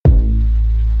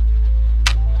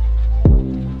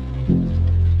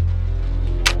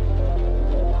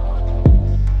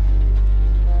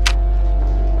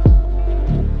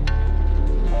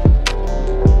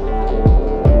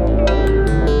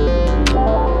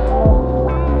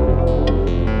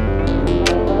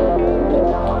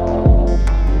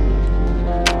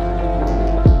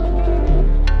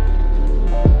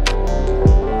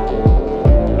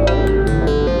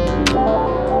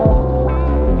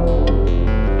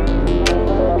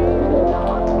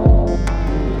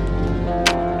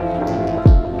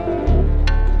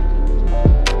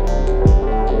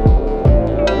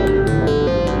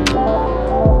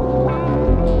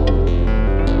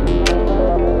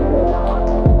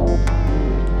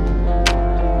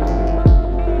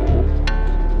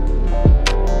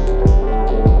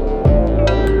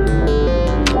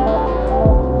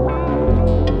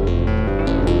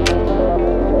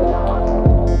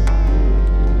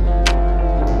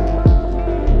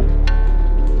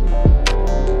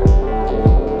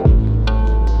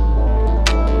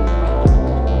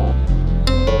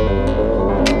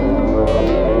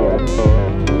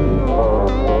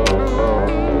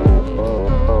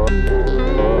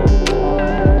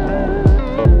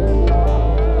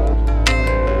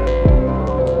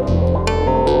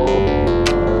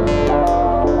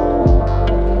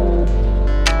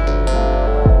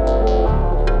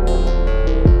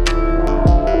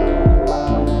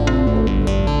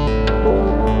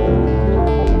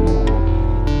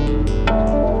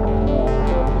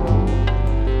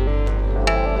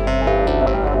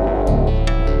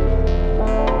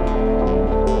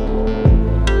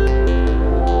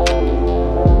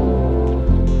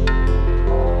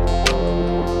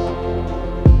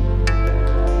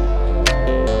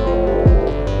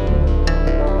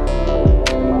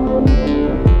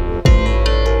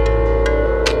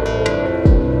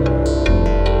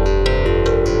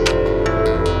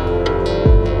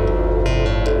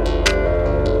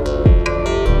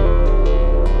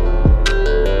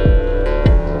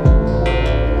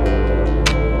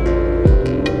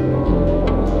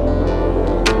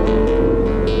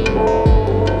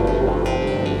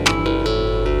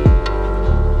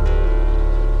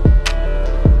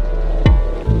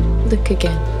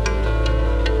again?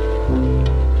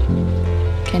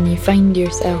 Can you find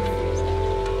yourself?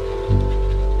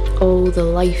 All the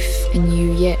life in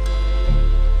you yet?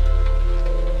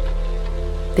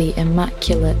 The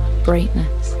immaculate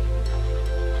brightness.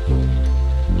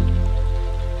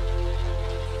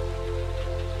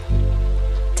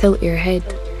 Tilt your head.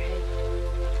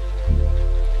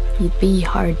 You'd be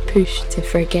hard pushed to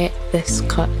forget this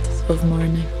cut of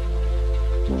morning.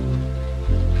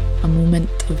 A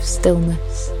moment of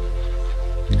stillness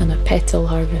and a petal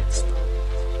harvest.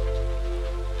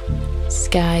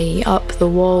 Sky up the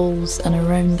walls and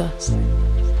around us,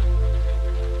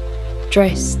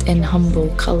 dressed in humble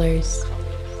colours,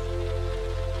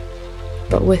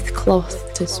 but with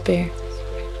cloth to spare.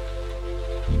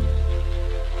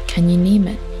 Can you name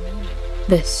it,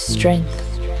 this strength,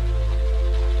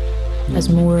 as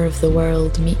more of the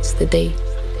world meets the day?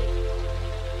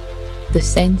 The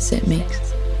sense it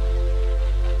makes.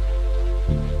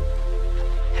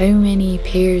 How many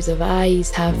pairs of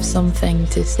eyes have something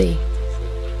to say?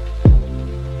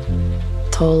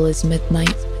 Tall as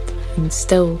midnight and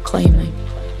still climbing.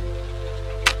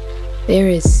 There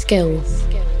is skill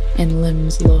in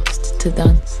limbs lost to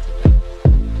dance.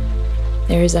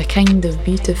 There is a kind of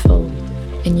beautiful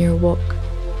in your walk.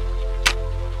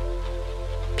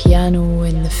 Piano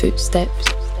in the footsteps.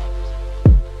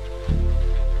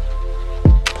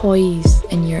 Poise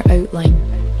in your outline.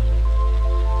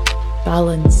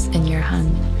 Balance in your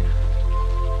hand.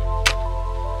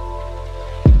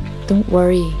 Don't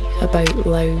worry about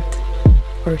loud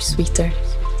or sweeter,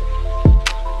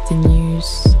 the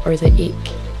news or the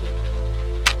ache.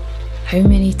 How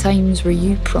many times were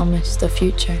you promised a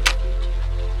future?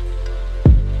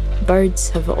 Birds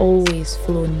have always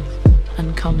flown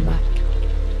and come back.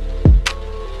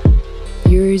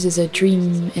 Yours is a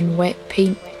dream in wet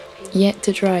paint yet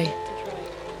to dry.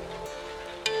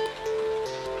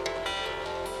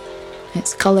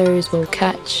 Its colours will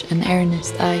catch an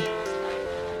earnest eye.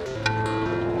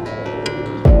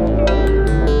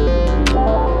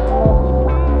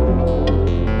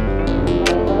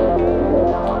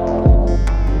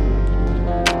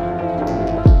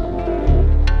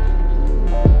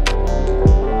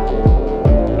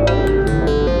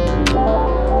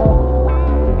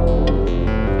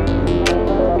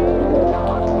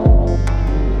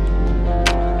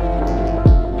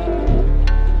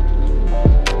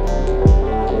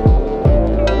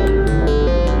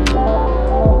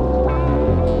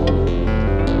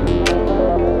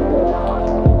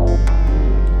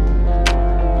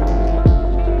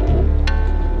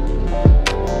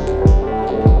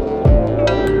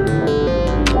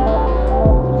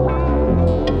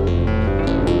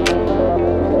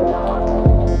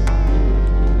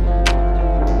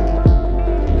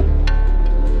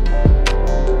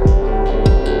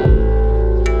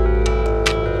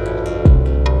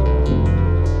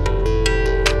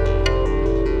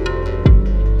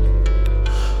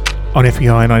 On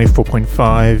FEI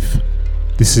 94.5,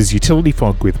 this is Utility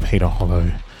Fog with Peter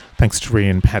Hollow. Thanks to Rhea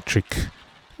and Patrick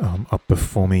up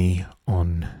before me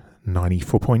on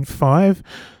 94.5.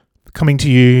 Coming to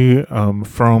you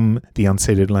from the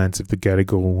unceded lands of the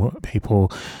Gadigal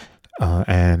people,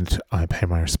 and I pay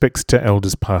my respects to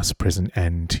elders past, present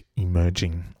and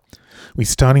emerging. We're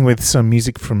starting with some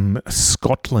music from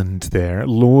Scotland there,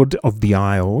 Lord of the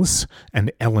Isles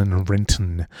and Ellen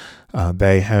Renton.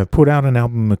 They have put out an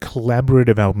album, a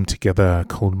collaborative album together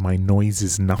called My Noise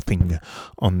Is Nothing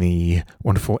on the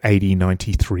wonderful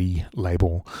 8093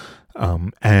 label.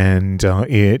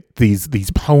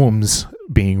 These poems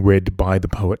being read by the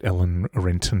poet Ellen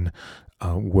Renton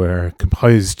were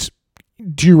composed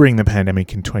during the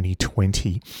pandemic in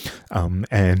 2020,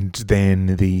 and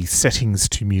then the settings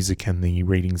to music and the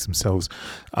readings themselves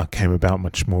came about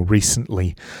much more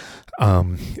recently.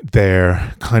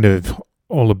 They're kind of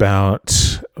all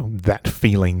about that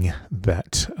feeling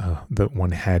that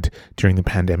one had during the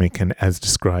pandemic, and as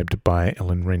described by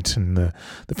Ellen Renton, the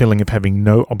feeling of having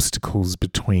no obstacles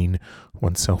between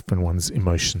oneself and one's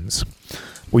emotions.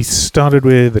 We started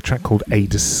with a track called A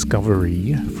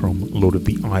Discovery from Lord of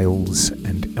the Isles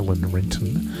and Ellen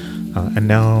Renton. And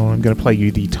now I'm going to play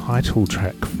you the title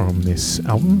track from this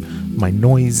album, My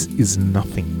Noise Is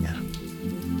Nothing.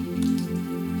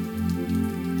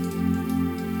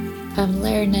 I'm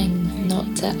learning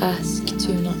not to ask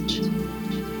too much.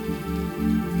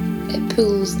 It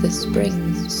pulls the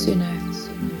spring sooner.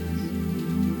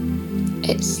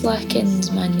 It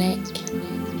slackens my neck.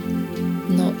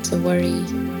 Not to worry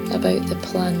about the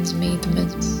plans made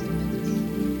mince,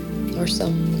 or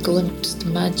some glimpsed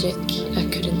magic I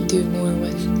couldn't do more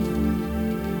with.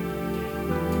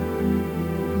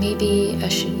 Maybe I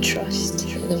should trust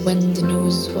the wind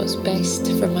knows what's best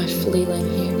for my flailing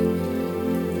hair.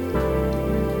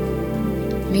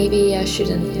 Maybe I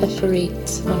shouldn't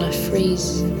operate on a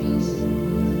phrase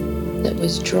that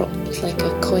was dropped like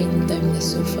a coin down the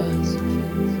sofa,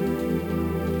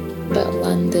 but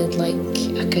landed like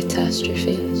a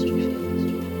catastrophe.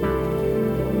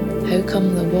 How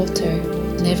come the water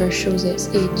never shows its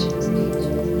age?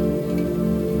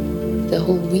 The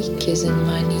whole week is in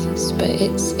my knees, but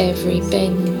its every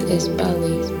bend is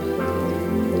ballet.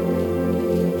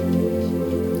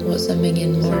 What's a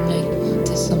minging morning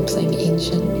to something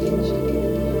ancient?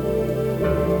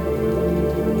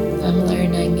 I'm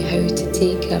learning how to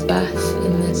take a bath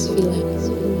in this feeling.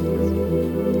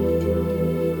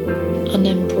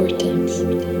 Unimportant.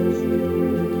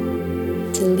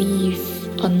 To leave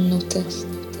unnoticed.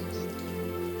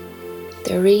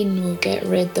 The rain will get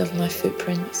rid of my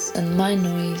footprints, and my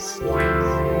noise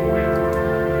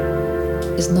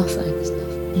is nothing,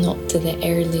 not to the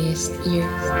earliest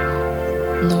ears,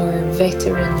 nor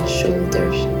veteran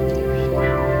shoulders.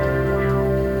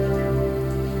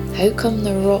 How come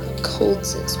the rock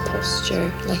holds its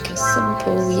posture like a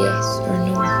simple yes or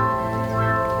no?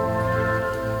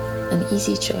 An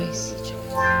easy choice.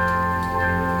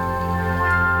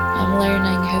 I'm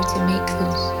learning how to make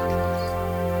those.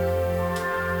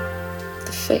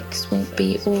 The fix won't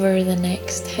be over the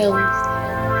next hill,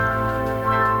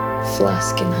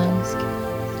 flask in hand.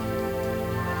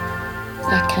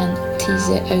 I can't tease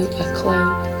it out a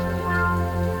cloud.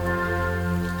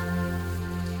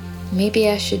 Maybe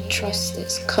I should trust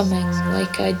it's coming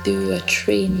like I do a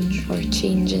train or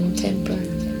change in temper.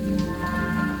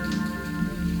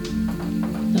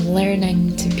 I'm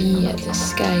learning to be at the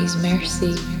sky's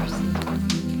mercy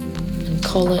and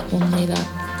call it only that.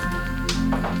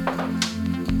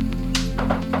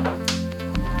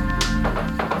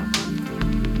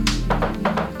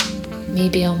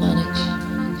 Maybe I'll manage.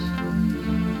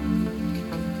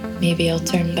 Maybe I'll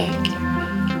turn back.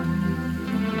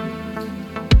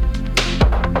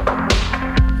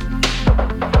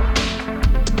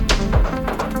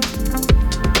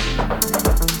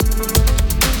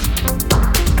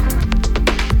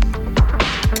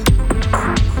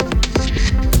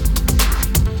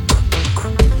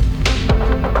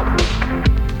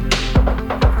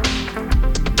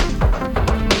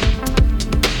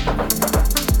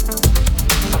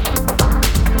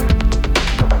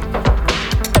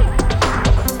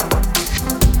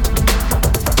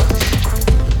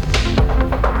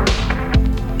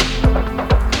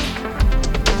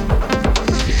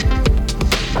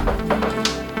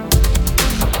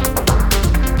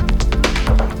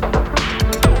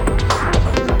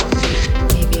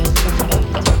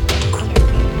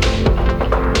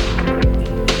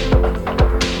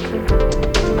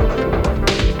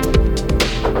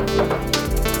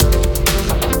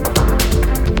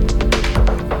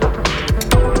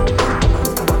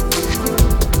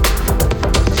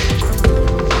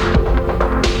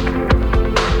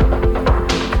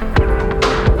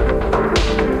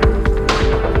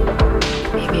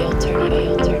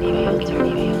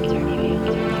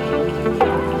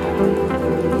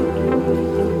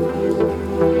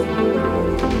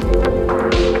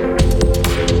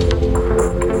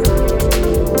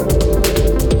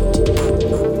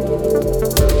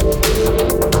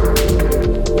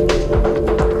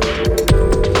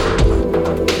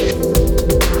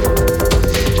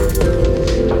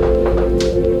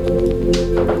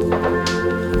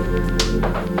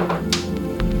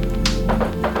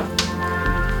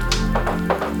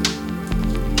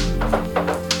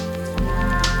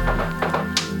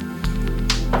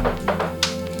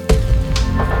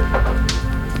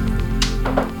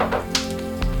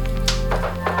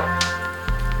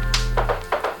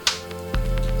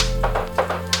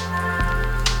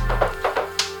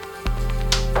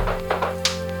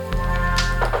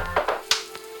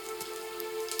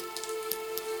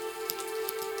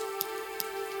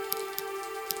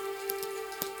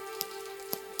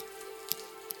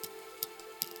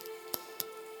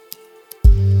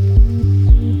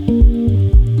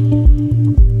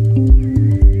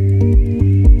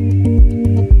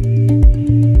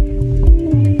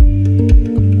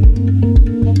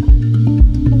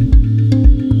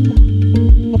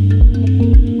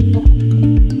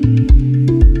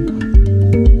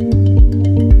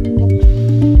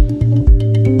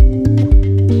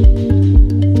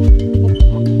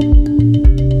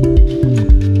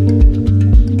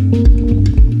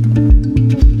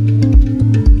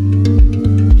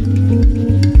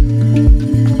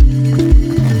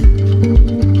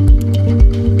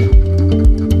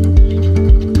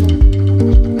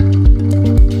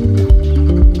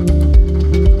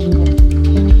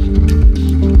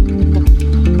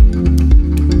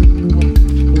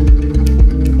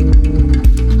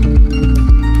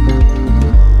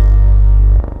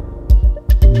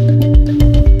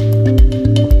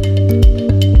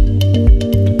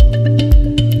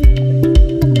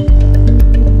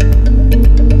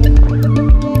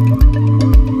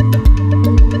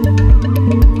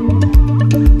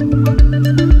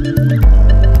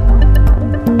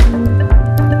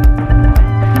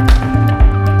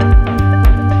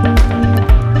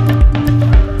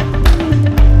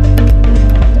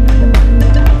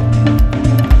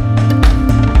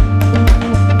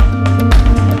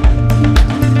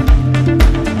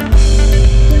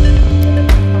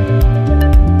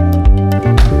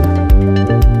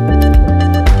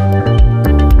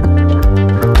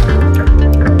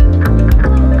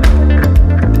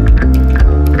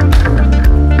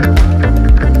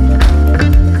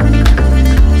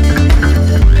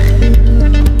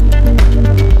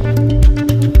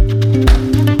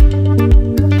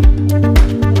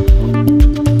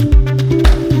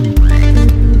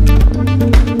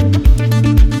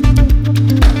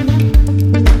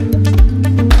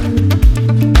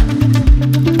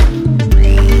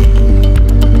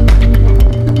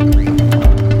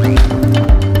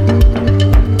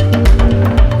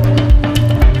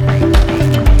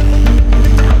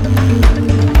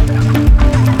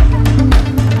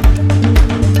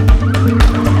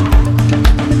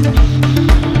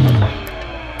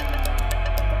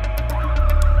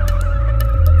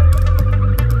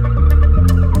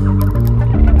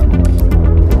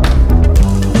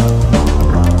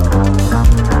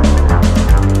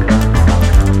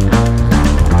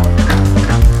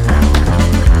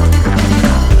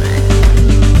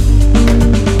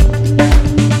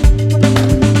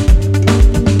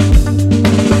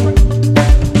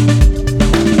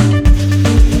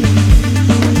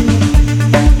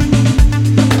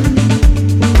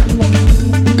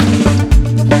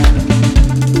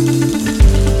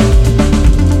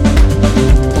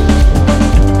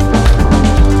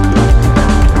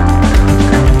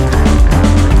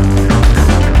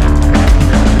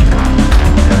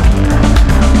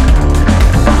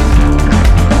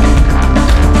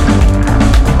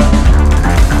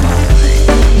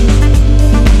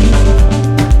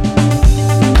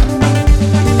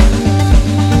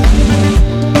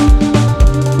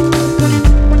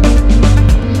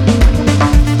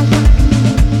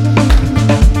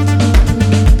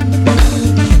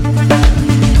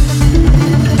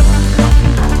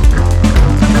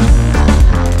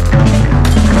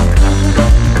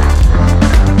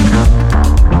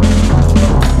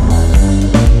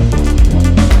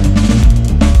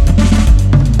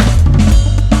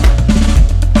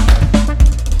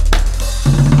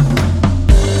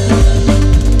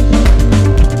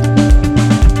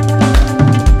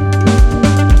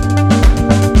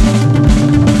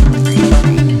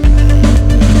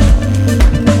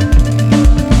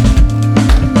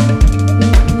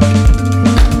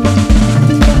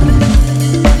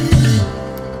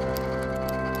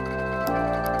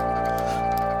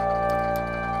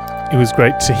 was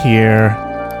great to hear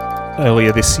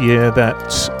earlier this year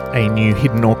that a new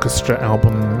Hidden Orchestra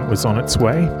album was on its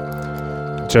way.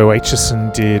 Joe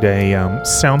Aitchison did a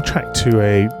soundtrack to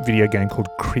a video game called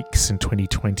Creaks in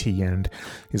 2020, and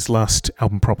his last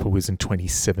album proper was in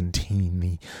 2017,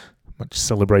 the much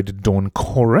celebrated Dawn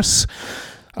Chorus.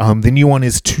 The new one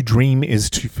is To Dream Is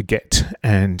To Forget,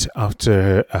 and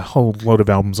after a whole lot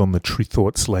of albums on the True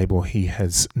Thoughts label, he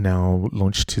has now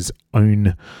launched his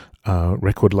own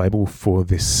record label for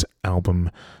this album.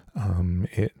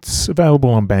 It's available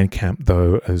on Bandcamp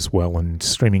though as well, and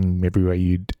streaming everywhere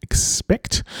you'd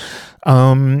expect.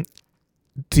 The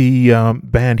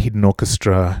band Hidden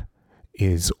Orchestra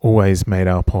is always made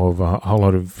up of a whole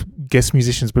lot of guest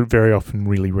musicians, but very often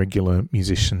really regular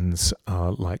musicians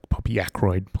like Poppy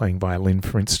Ackroyd playing violin,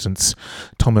 for instance,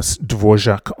 Thomas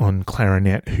Dvorak on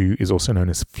clarinet, who is also known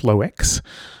as Floex,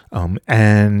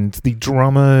 and the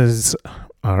drummers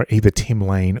are either Tim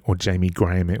Lane or Jamie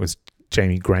Graham. It was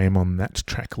Jamie Graham on that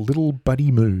track, Little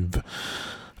Buddy Move.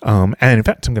 And in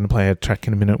fact, I'm going to play a track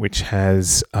in a minute which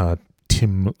has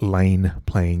Tim Lane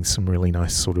playing some really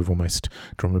nice sort of almost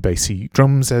drummer-bassy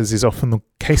drums, as is often the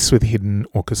case with Hidden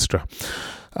Orchestra.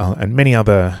 And many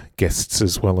other guests,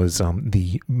 as well as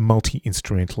the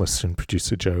multi-instrumentalist and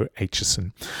producer Joe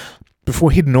Aitchison.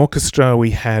 Before Hidden Orchestra, we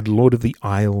had Lord of the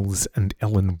Isles and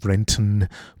Ellen Renton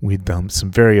with some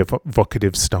very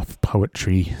evocative stuff,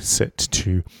 poetry set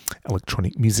to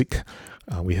electronic music.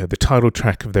 We heard the title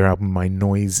track of their album My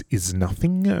Noise Is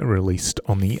Nothing, released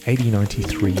on the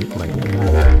 8093 label.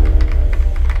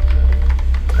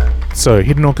 So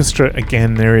Hidden Orchestra,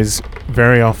 again, there is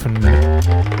very often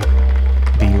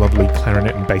the lovely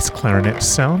clarinet and bass clarinet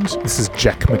sound. This is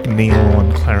Jack McNeil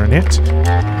on clarinet.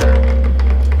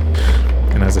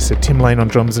 And as I said, Tim Lane on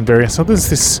drums and various others.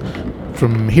 This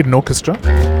from Hidden Orchestra,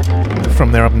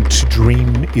 from their album To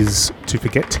Dream Is To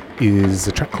Forget, is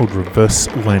a track called Reverse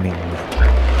Learning.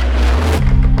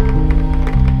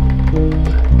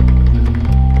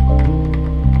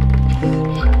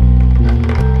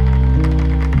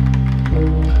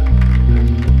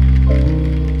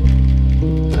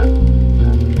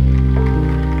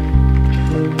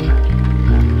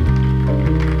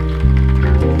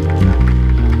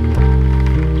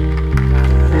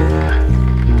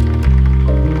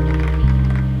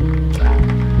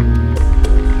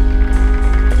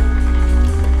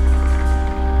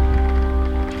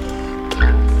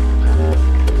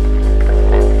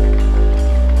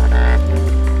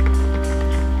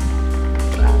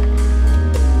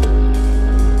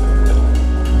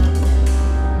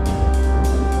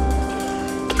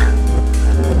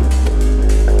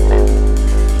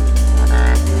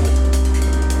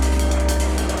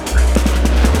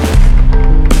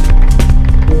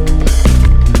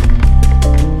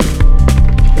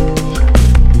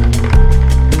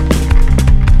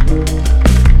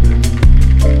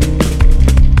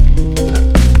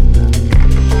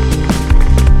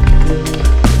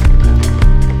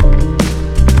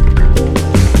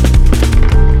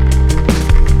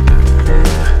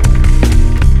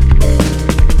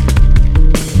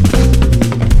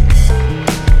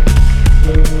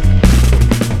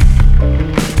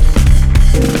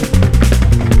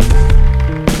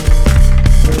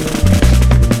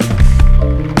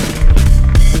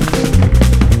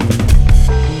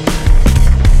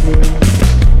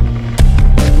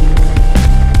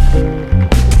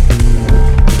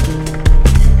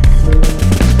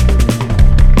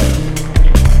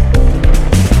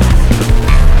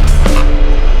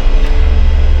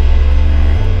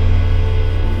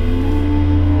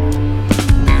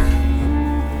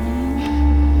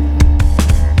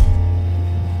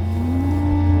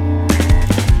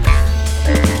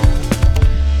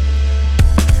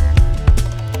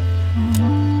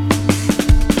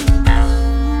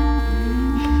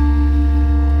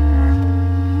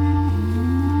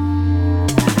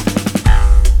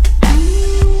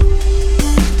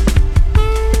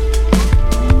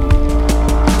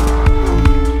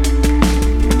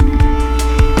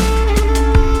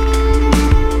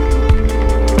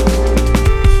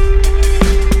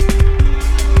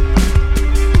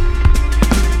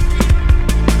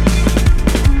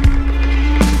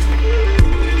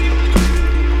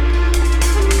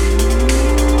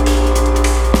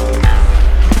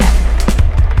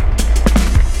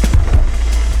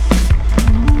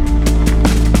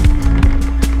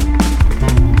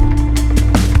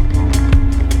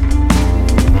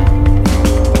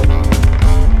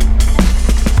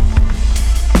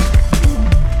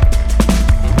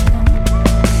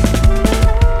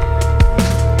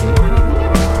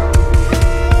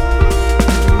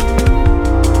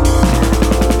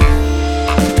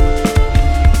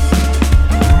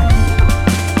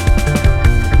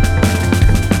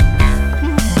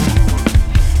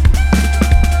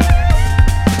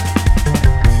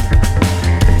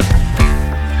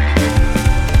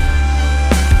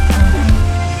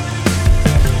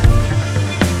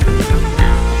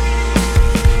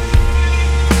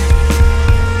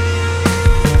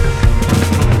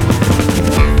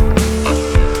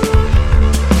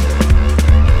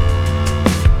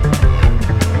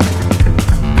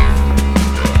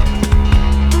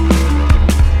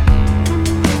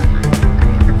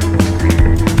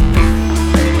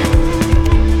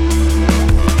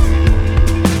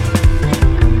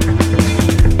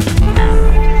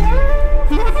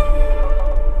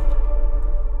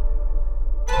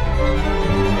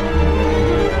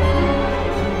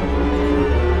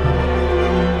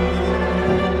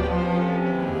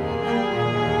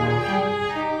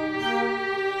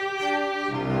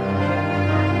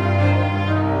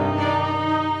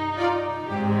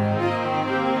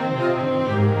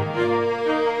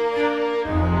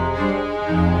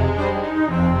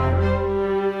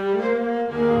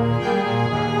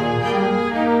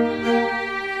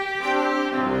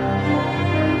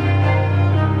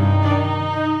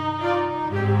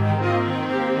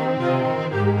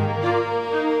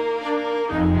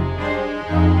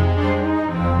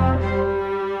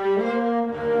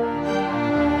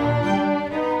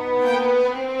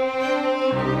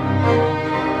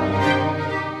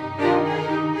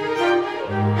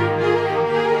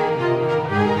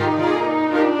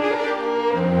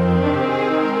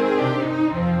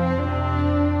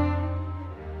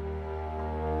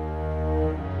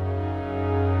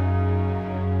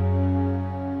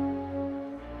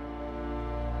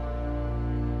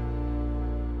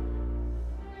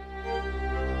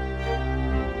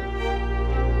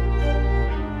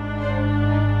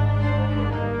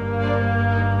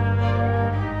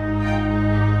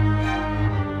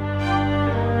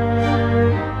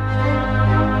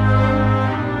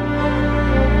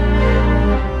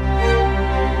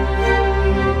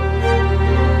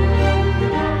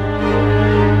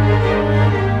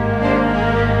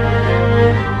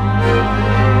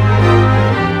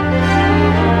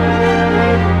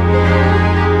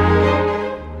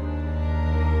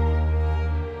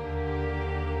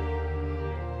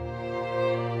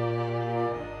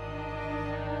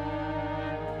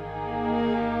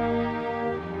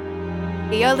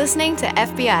 You're listening to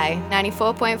FBI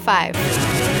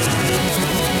 94.5.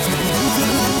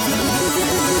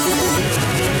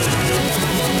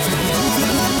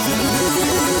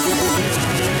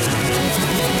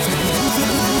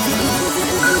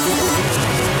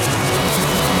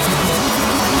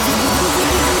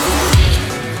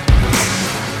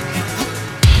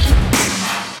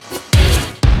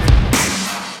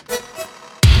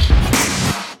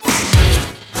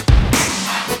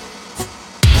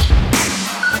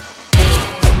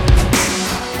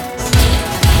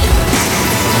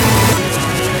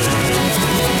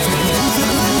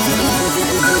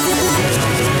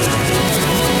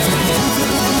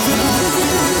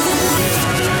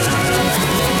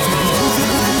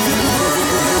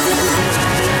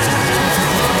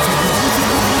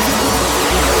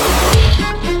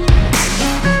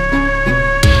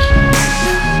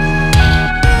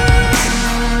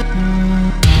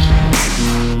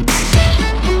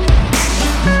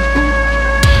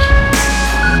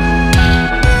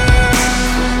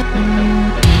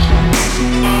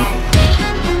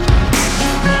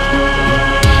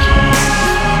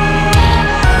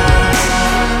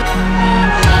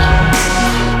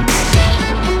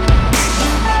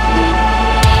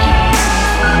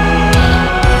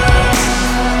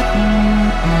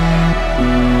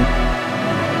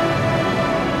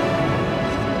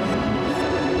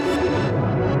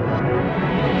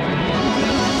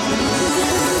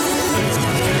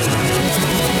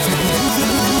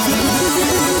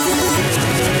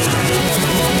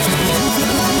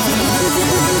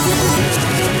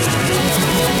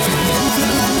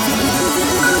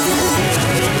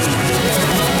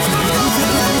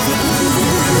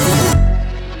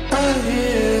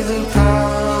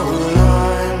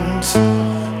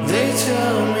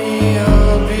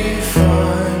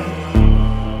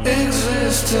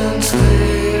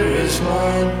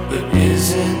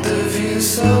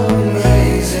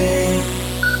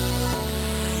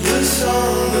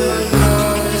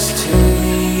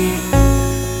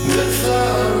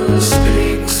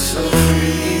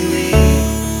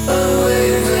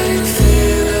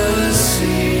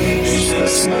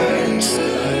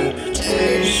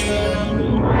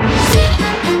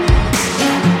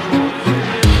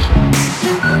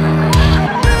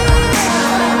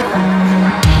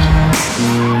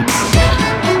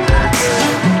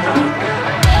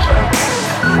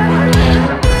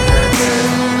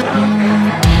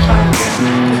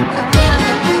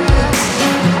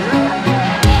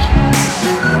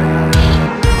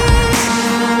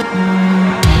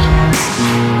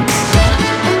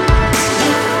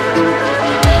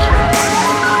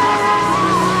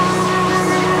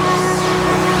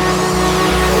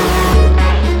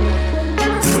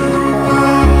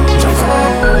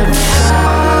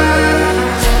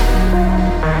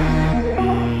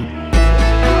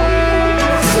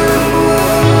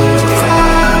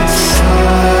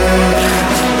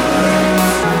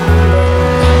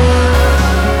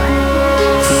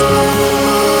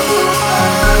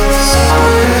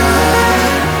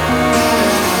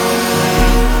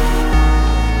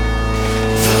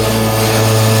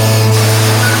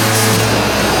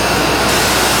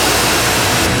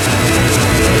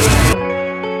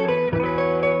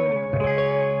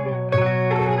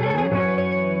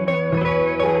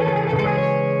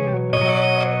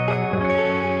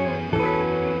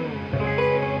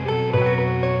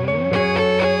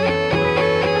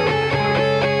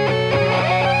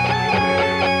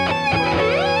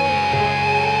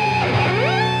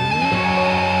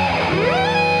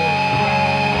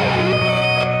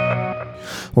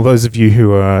 Well, those of you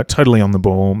who are totally on the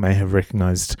ball may have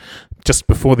recognised just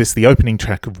before this the opening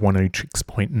track of Oneohtrix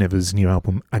Point Never's new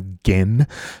album, Again.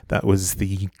 That was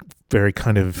the very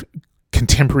kind of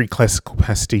contemporary classical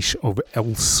pastiche of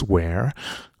Elsewhere.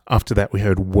 After that, we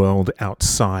heard World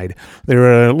Outside. There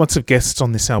are lots of guests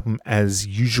on this album as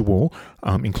usual,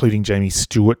 including Jamie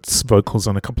Stewart's vocals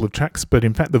on a couple of tracks, but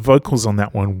in fact the vocals on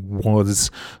that one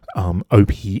was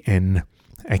OPN,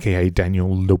 aka Daniel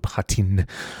Lopatin.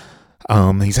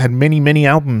 He's had many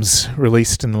albums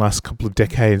released in the last couple of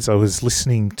decades. I was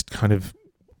listening to kind of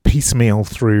piecemeal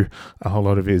through a whole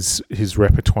lot of his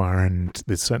repertoire, and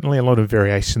there's certainly a lot of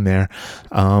variation there.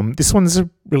 This one's a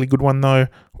really good one though,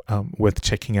 worth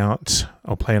checking out.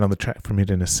 I'll play another track from it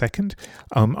in a second.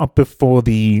 Up before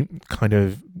the kind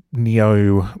of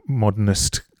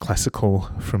neo-modernist classical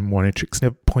from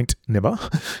Oneohtrix Point Never,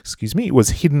 excuse me, it was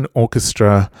Hidden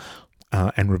Orchestra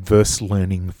and Reverse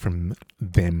Learning from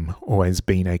them. Always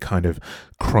been a kind of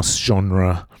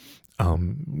cross-genre,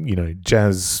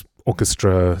 jazz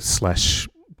orchestra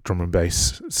 / drum and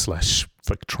bass /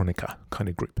 electronica kind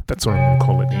of group. That's what I'm going to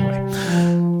call it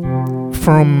anyway.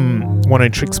 from One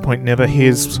On Tricks Point Never,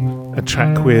 here's a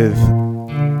track with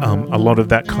a lot of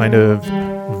that kind of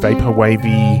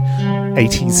vaporwavy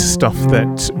 80s stuff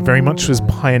that very much was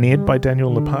pioneered by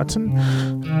Daniel Lopatin.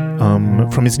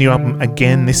 From his new album,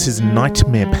 again, this is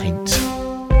Nightmare Paint.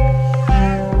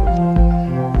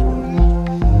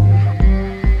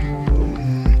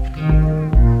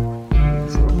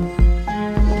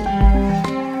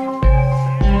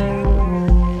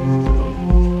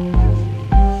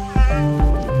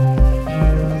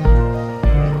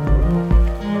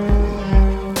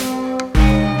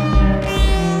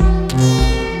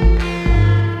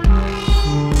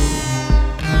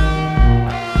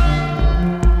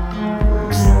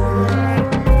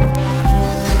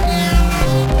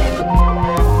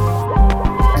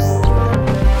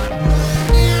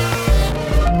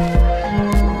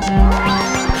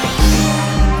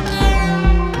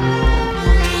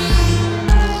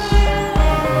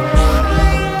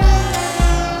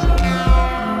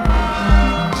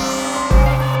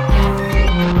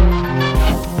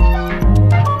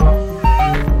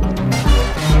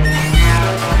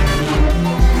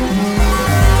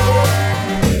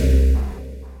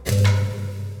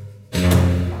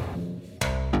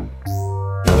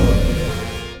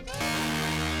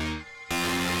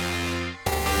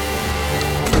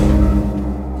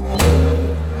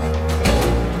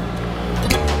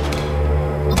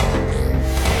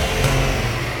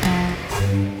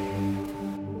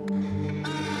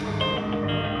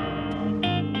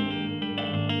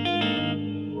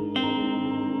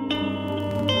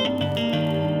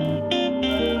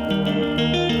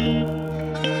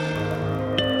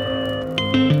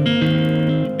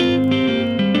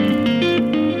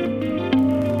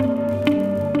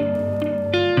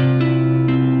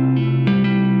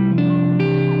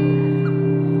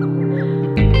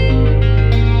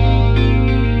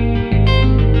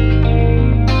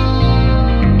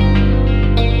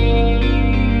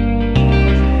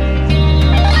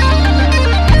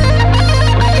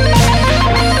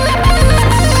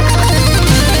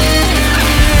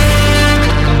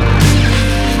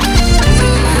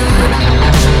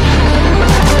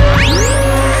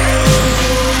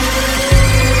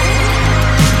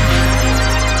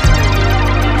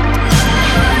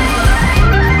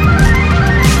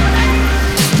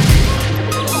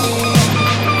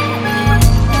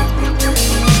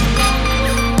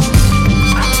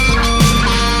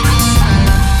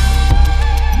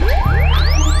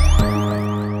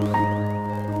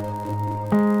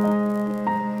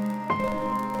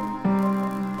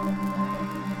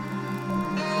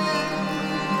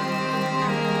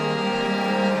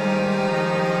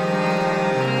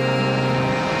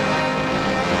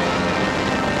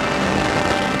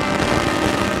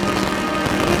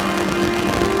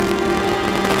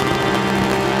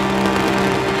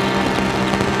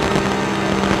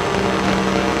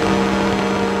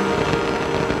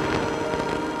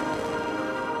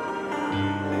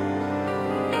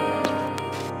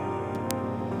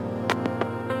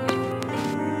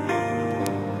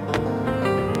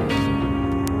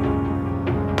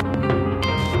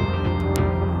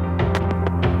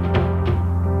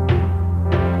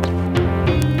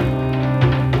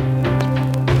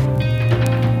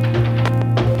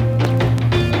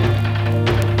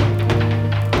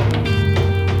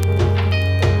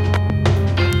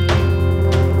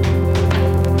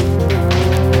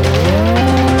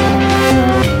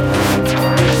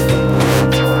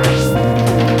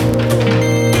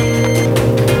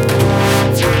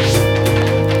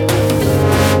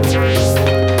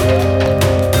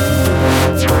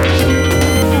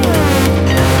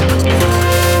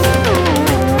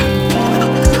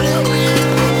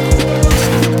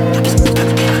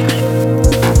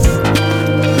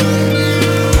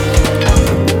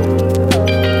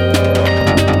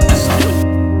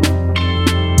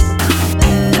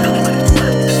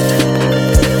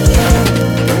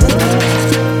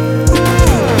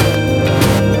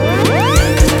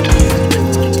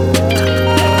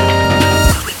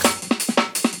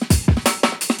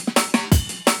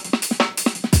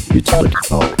 Utility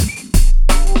phone.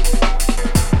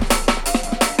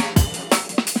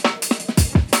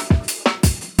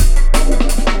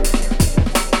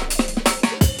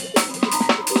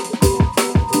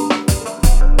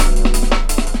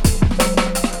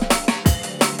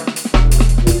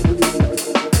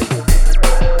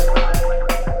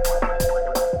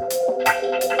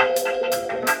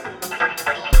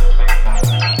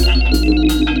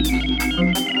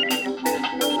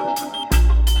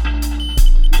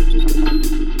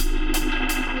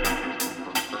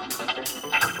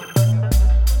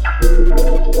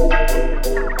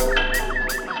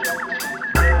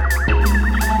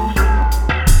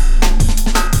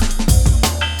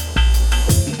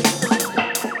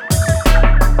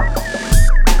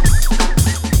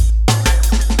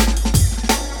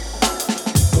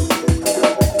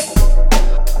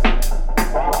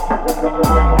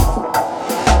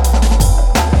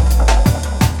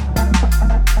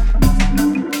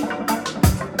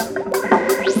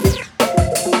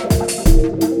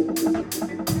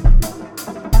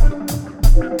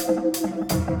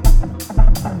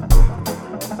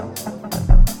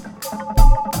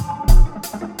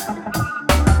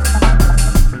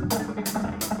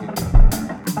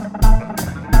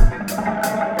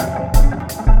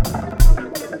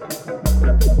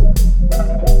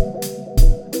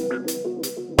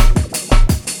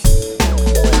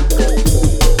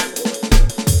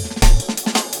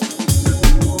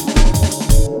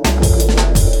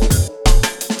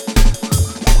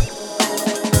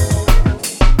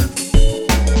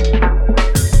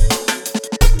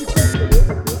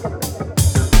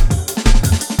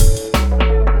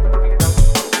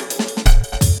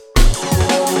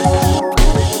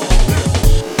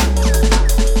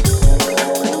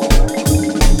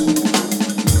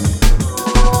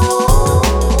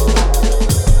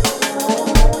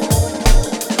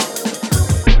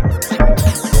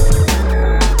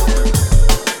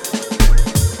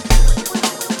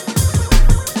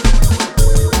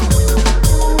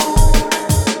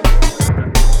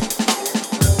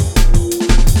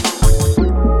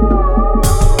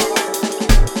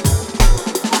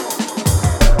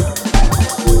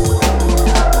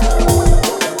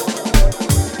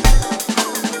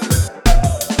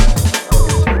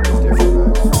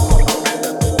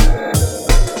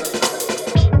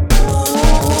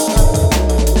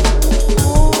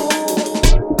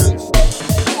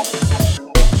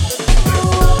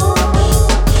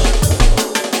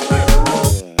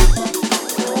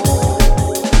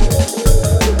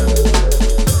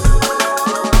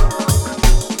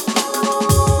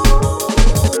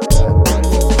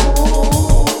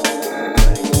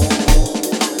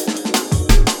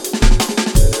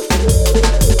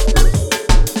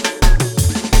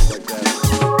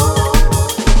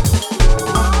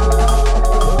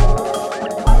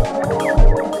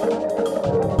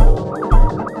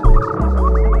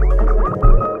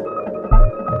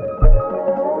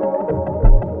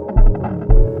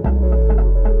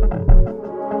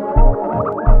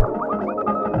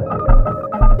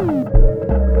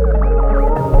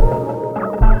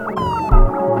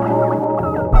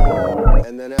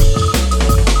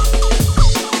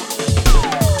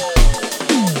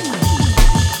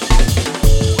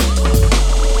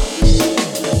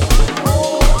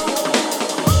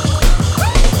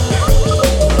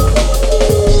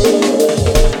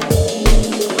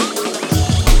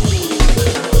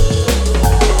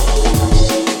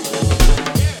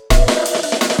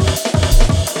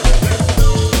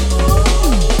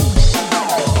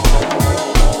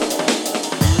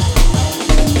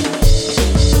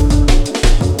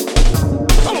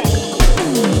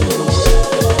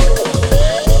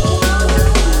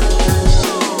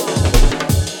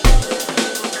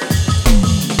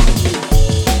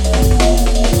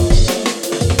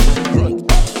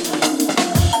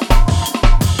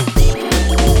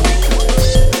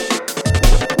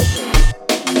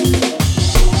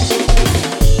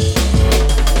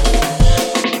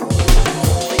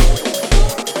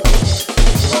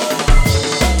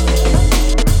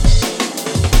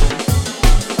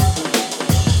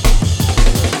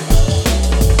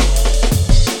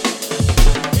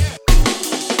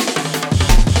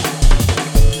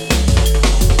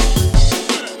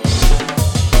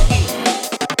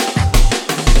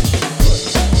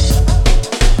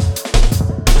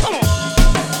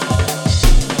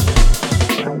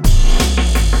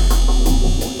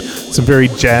 Some very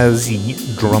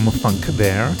jazzy drum funk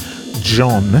there.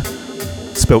 John,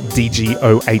 spelt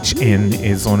D-G-O-H-N,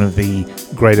 is one of the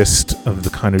greatest of the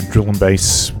kind of drill and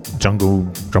bass jungle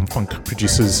drum funk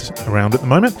producers around at the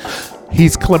moment.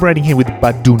 He's collaborating here with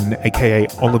Badun, aka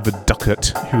Oliver Duckett,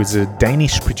 who is a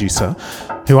Danish producer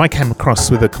who I came across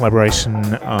with a collaboration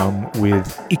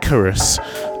with Icarus,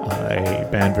 a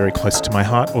band very close to my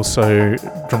heart, also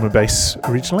drum and bass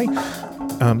originally.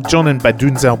 John and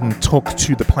Badun's album Talk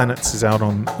to the Planets is out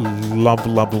on Love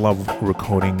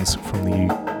recordings from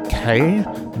the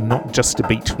UK. Not Just a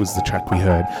Beat was the track we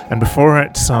heard. And before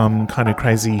it, some kind of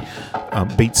crazy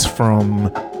beats from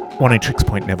Oneohtrix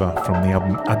Point Never from the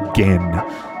album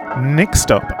Again. Next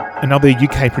up, another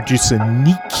UK producer,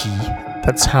 Niki.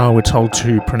 That's how we're told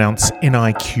to pronounce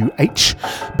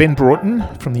Niqh. Ben Broughton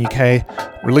from the UK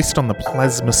released on the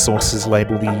Plasma Sources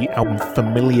label the album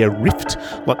Familiar Rift.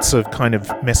 Lots of kind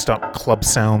of messed up club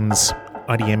sounds,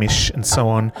 IDM-ish and so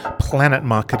on. Planet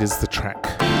Market is the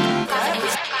track.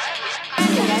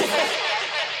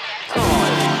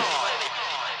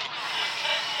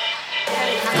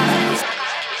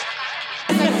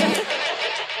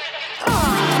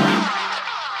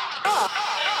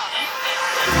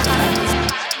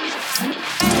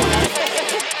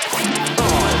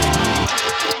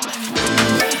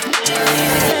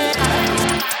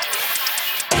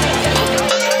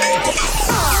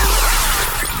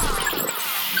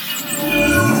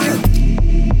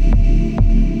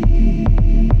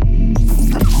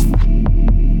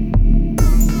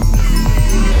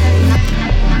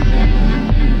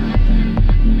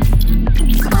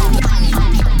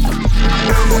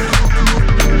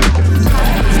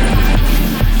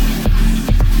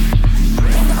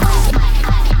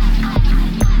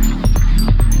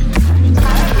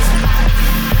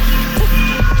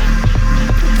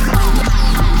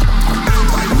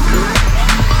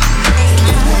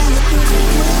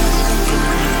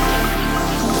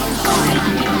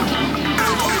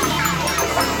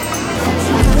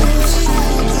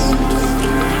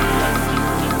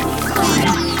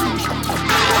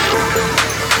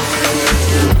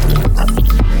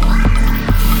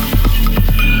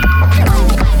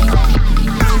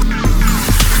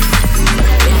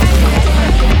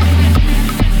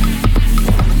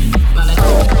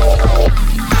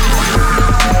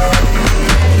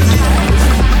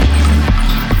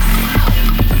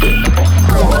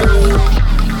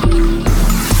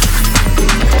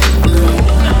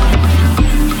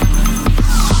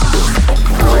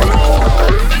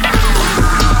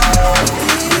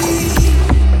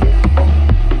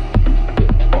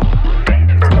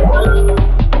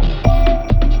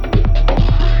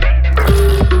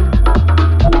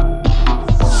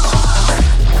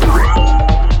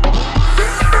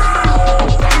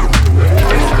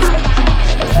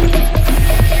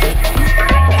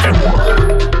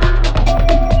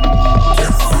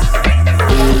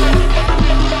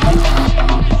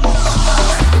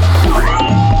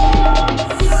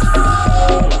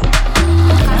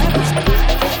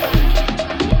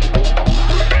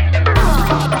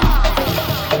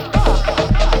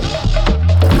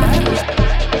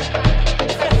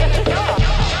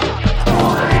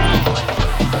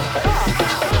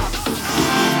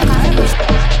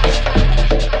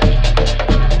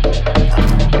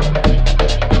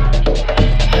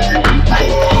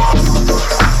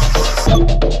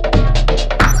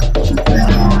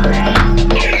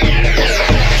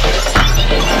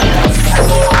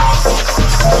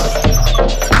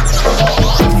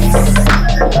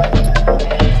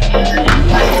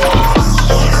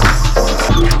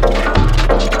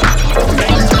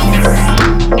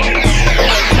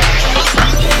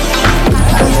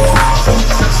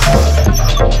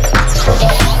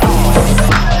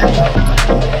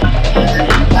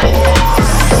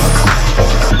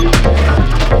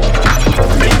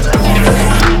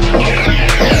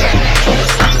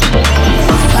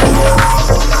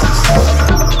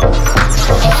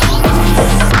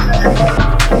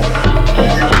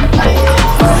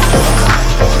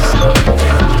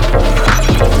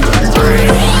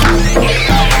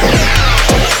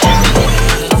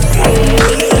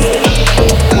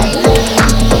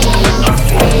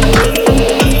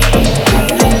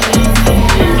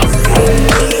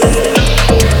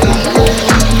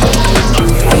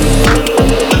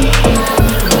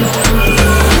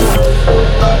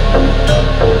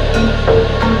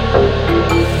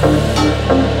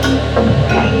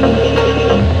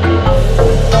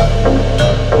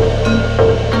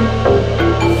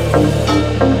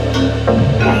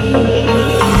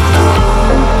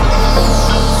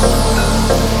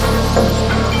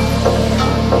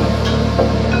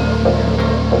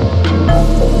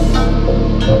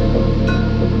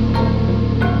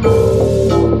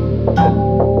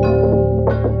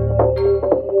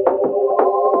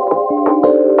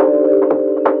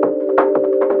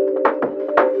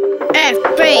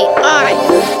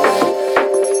 FBI.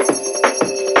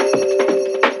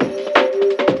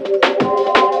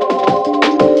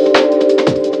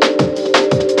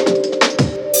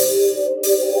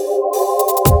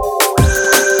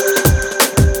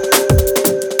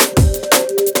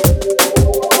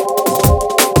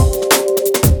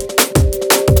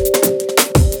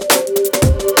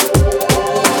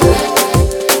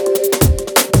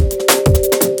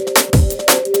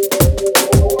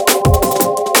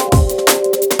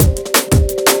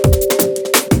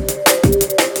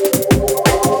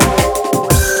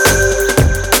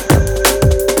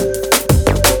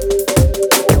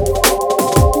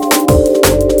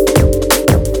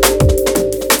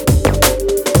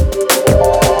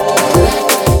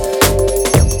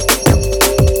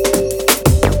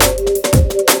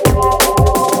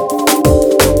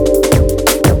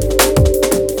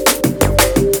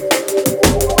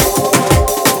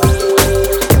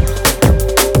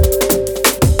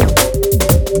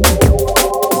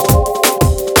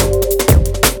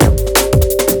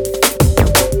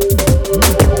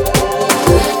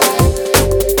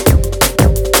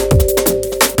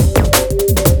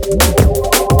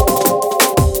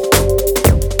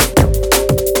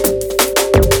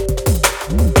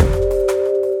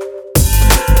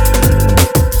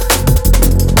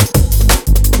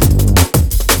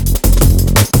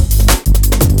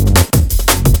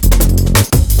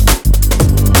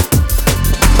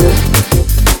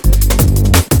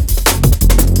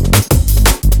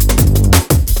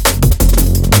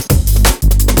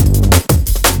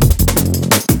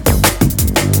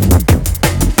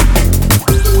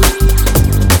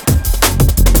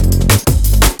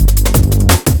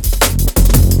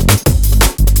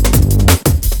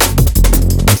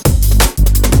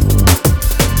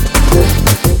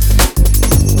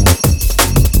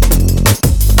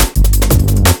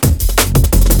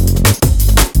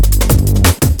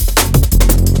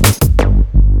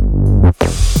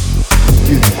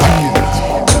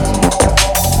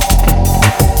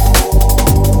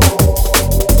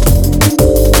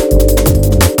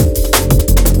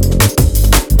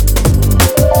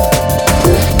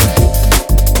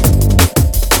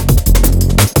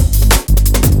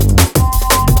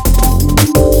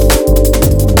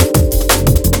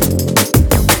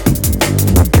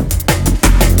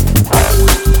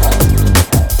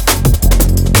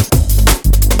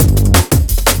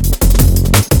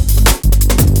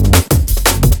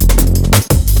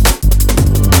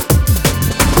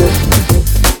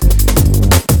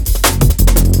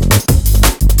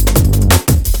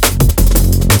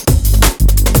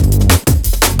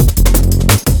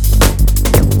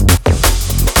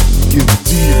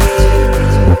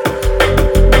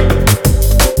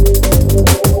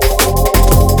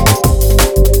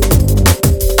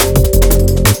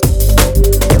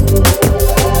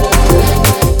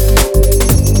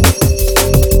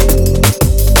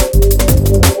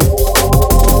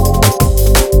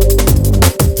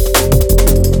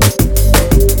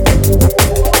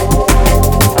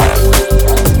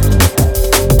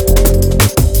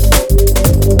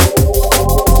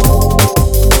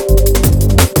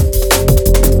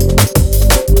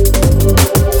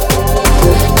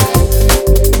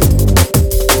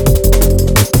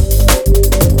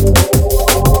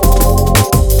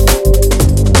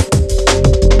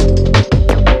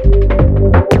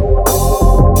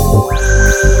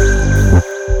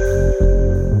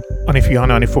 On FUR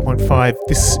 94.5,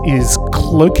 this is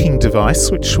Cloaking Device,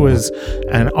 which was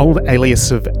an old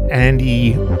alias of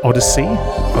Andy Odyssey,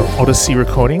 of Odyssey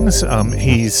Recordings.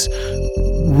 He's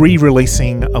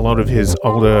re-releasing a lot of his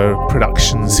older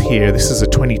productions here. This is a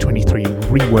 2023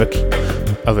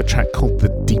 reworking of a track called The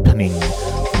Deepening,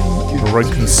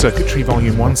 Broken Circuitry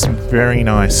Volume 1, some very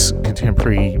nice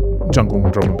contemporary jungle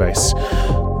drum and bass.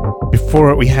 Before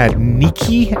it, we had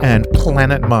Niki and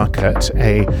Planet Market,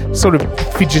 a sort of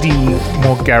fidgety,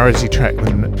 more garagey track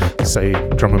than, say,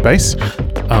 drum and bass.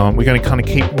 We're going to kind of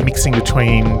keep mixing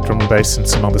between drum and bass and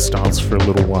some other styles for a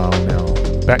little while now.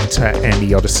 Back to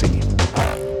Andy Odyssey.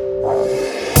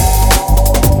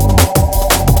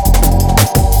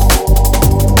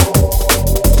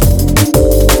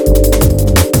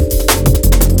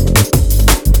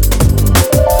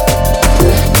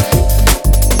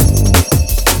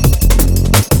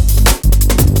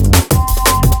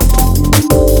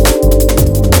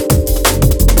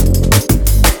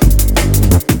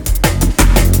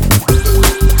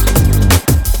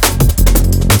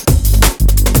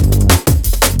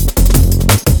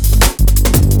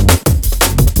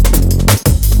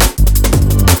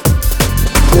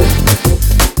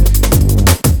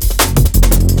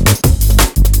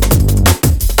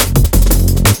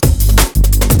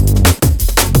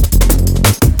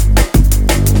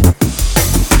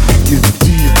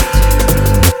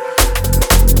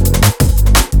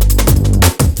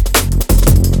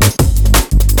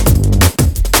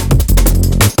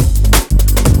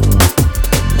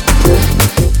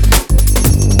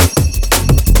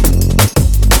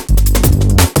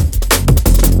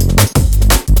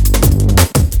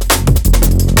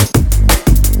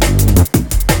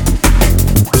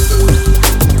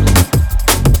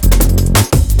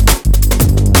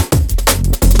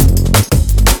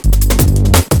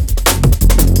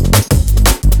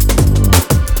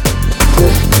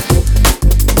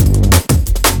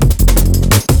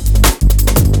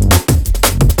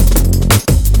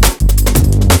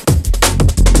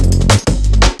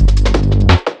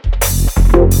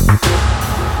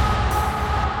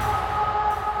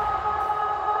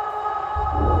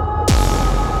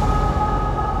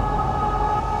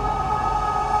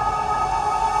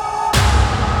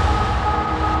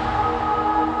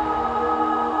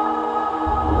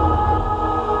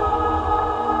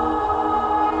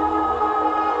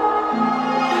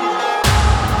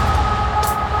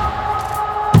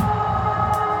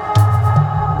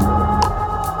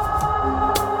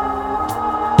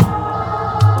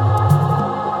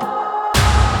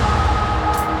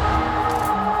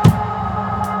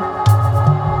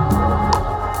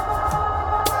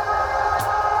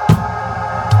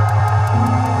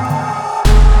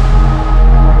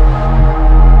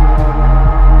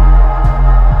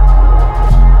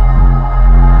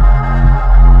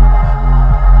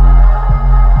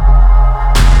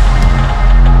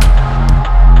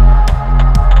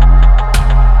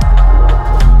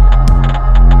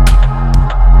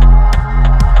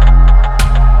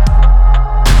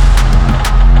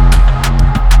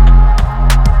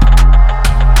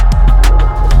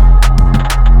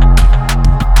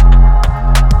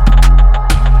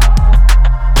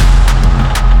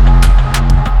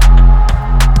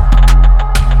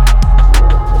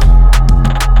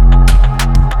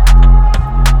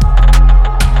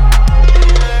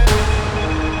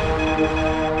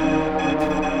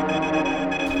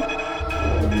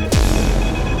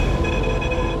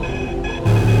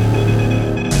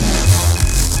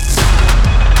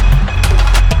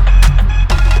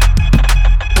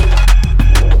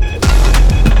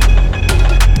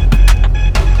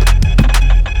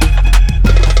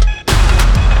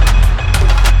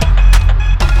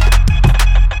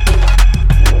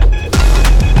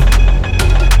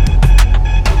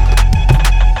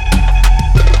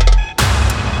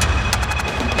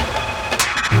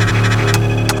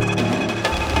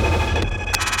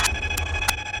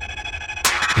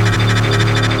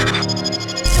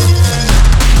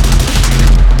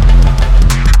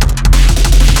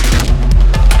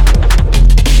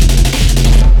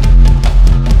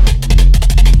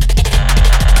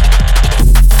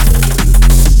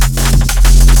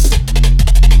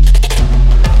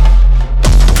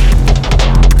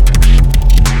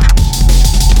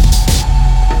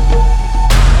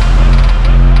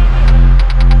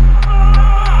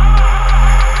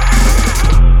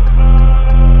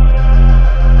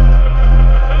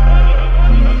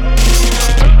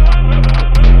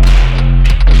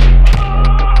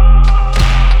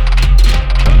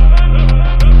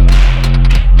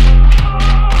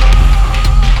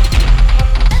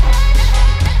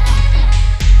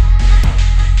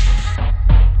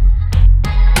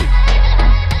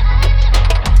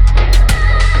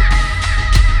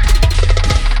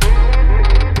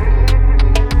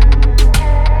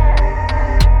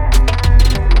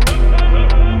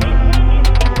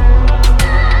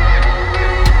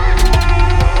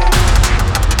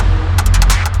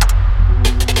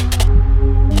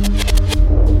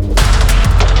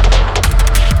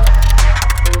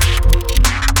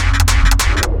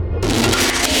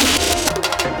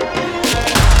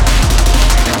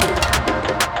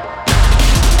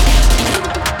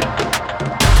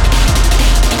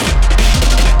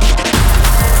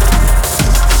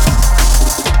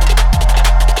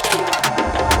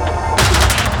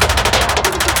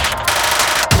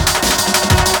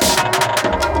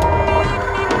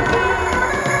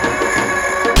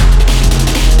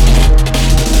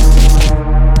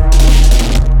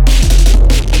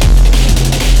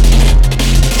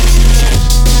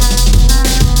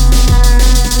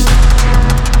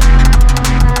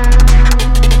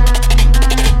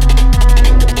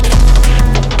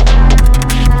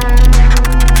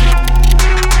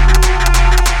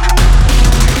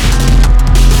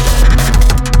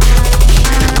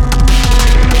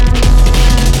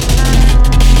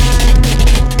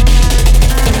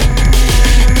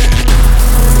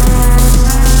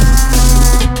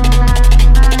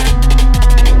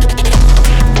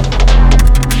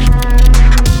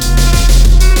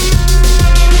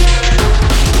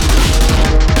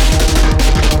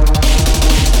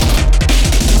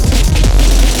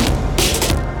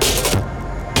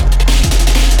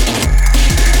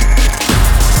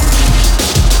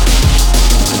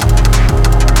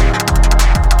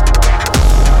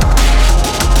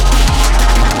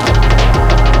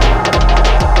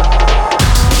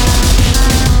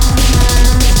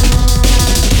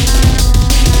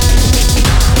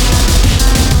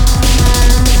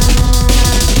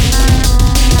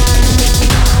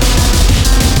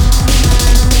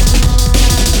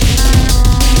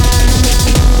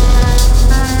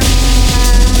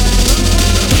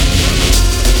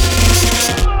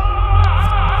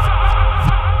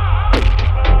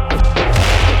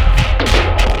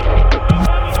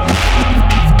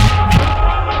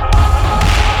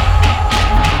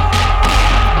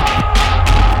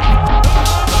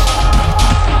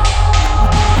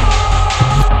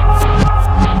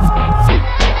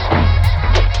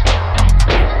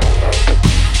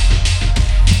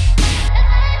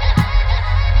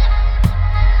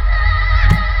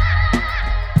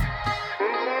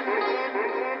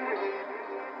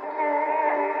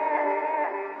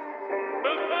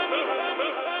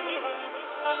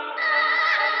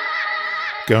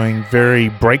 going very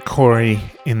breakcore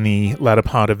in the latter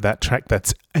part of that track.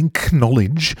 That's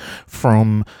Acknowledge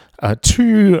from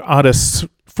two artists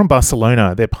from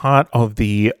Barcelona. They're part of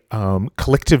the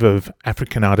collective of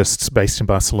African artists based in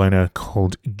Barcelona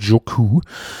called Joku.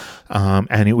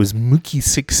 And it was Mookie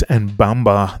Six and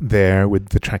Bamba there with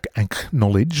the track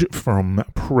Acknowledge from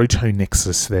Proto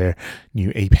Nexus, their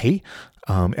new EP.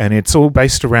 And it's all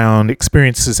based around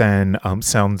experiences and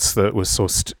sounds that were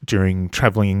sourced during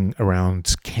traveling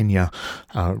around Kenya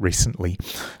recently.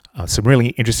 Some really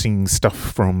interesting stuff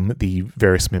from the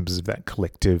various members of that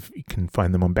collective. You can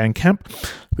find them on Bandcamp.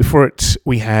 Before it,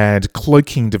 we had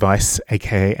Cloaking Device,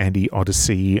 aka Andy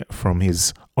Odyssey, from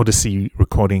his Odyssey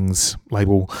Recordings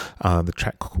label. The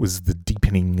track was The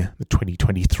Deepening, the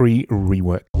 2023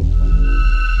 rework.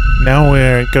 Now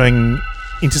we're going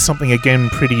into something again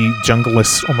pretty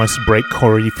junglist, almost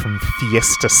breakcore from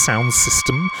Fiesta Sound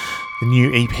System. The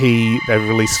new EP they've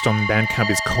released on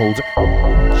Bandcamp is called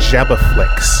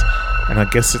Jabberflex, and I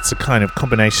guess it's a kind of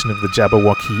combination of the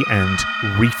Jabberwocky and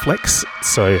Reflex,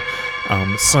 so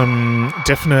some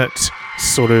definite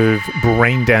sort of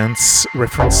brain dance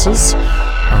references,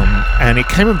 and it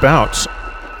came about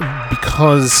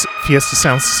because Fiesta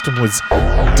Sound System was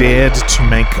dared to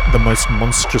make the most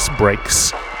monstrous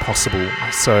breaks possible.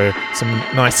 So some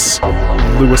nice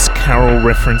Lewis Carroll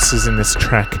references in this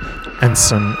track and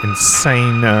some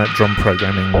insane drum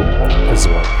programming as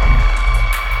well.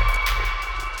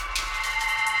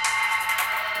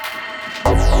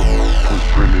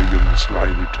 Brillig and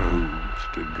slimy toes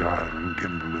did guile and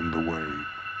gimble in the way.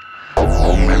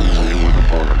 All mensy were the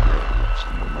borogoves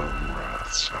and the moan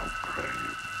wraths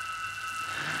outgrave.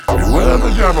 Beware the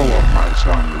Jabberwock, my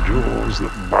son, the jaws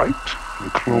that bite, the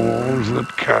claws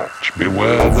that catch.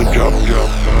 Beware the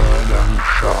jub-jub bird and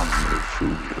shun, if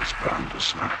foolish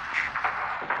bandersnatch.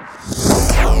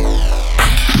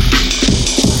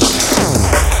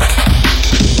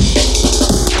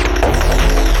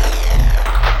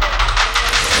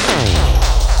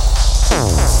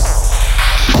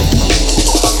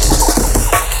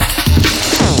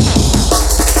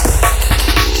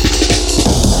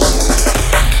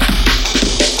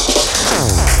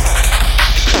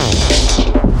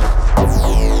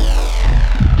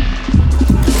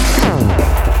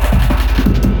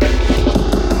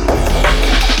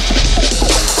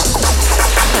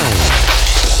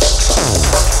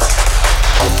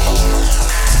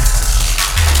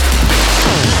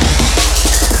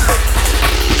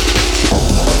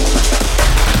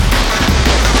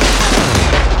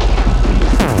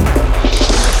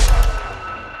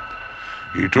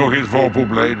 He took his vorpal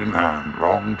blade in hand,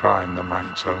 long time the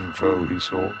Manx's own foe he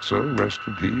sought, so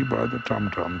rested he by the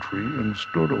tum-tum tree and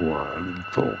stood a while in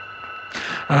thought.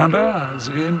 And as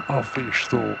in offish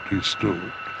thought he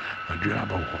stood, a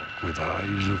Jabberwock with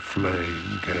eyes of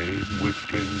flame came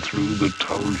whistling through the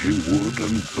tulgey wood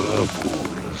and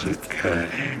purple as it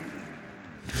came.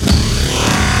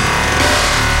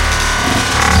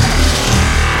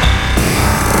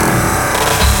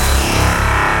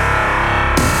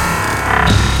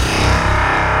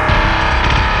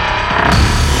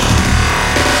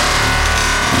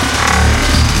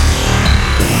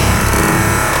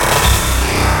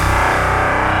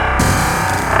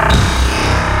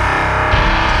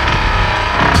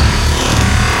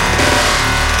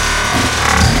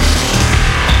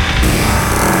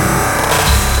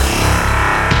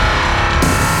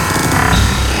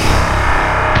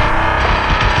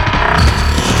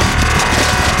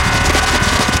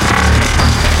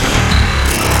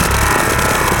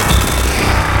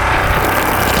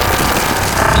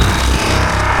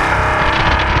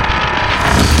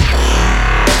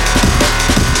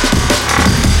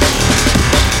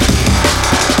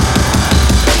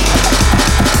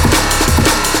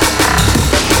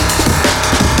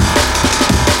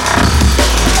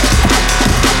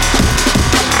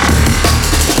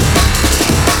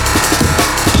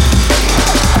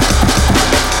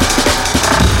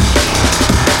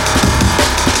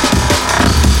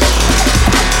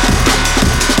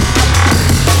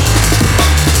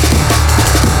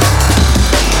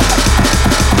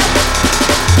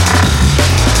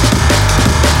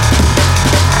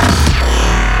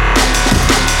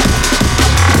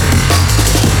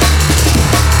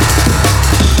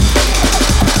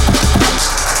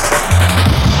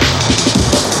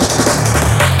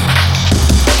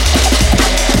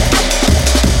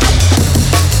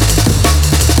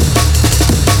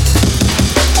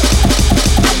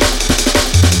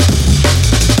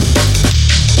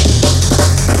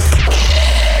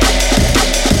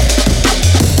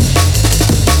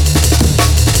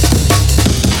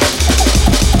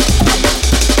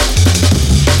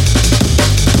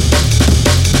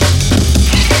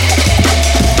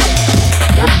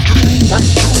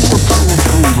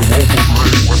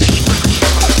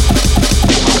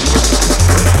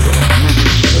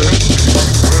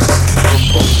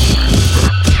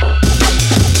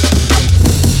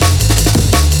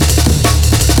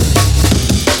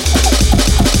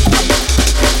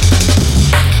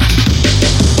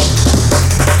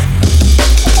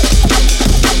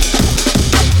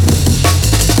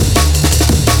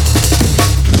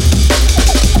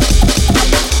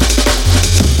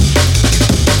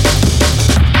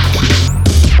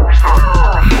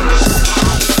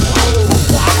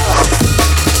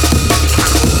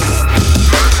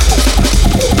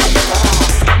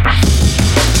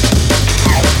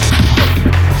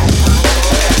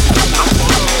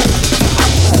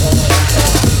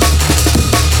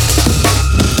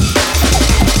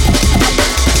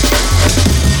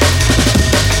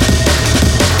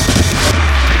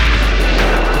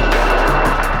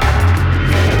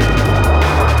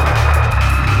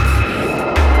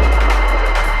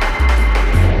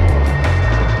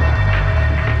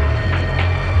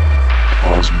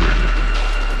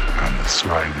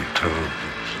 slimy toes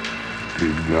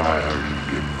did gyre in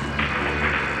Gimbel's way.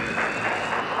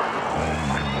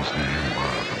 Only must hear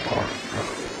where the park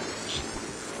goes,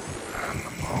 and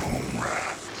the mome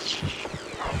rats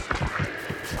pray.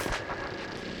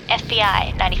 FBI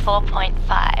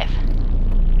 94.5.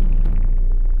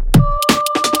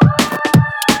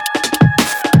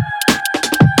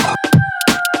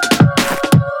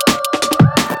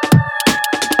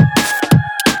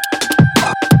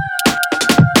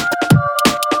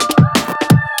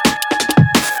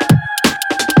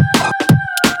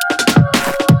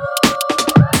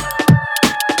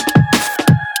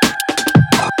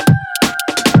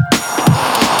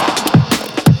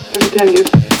 Every time you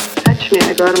touch me,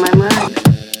 I go out of my mind.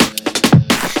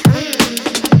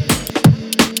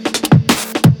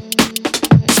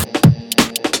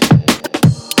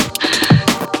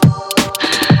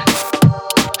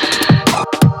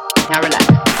 Now relax.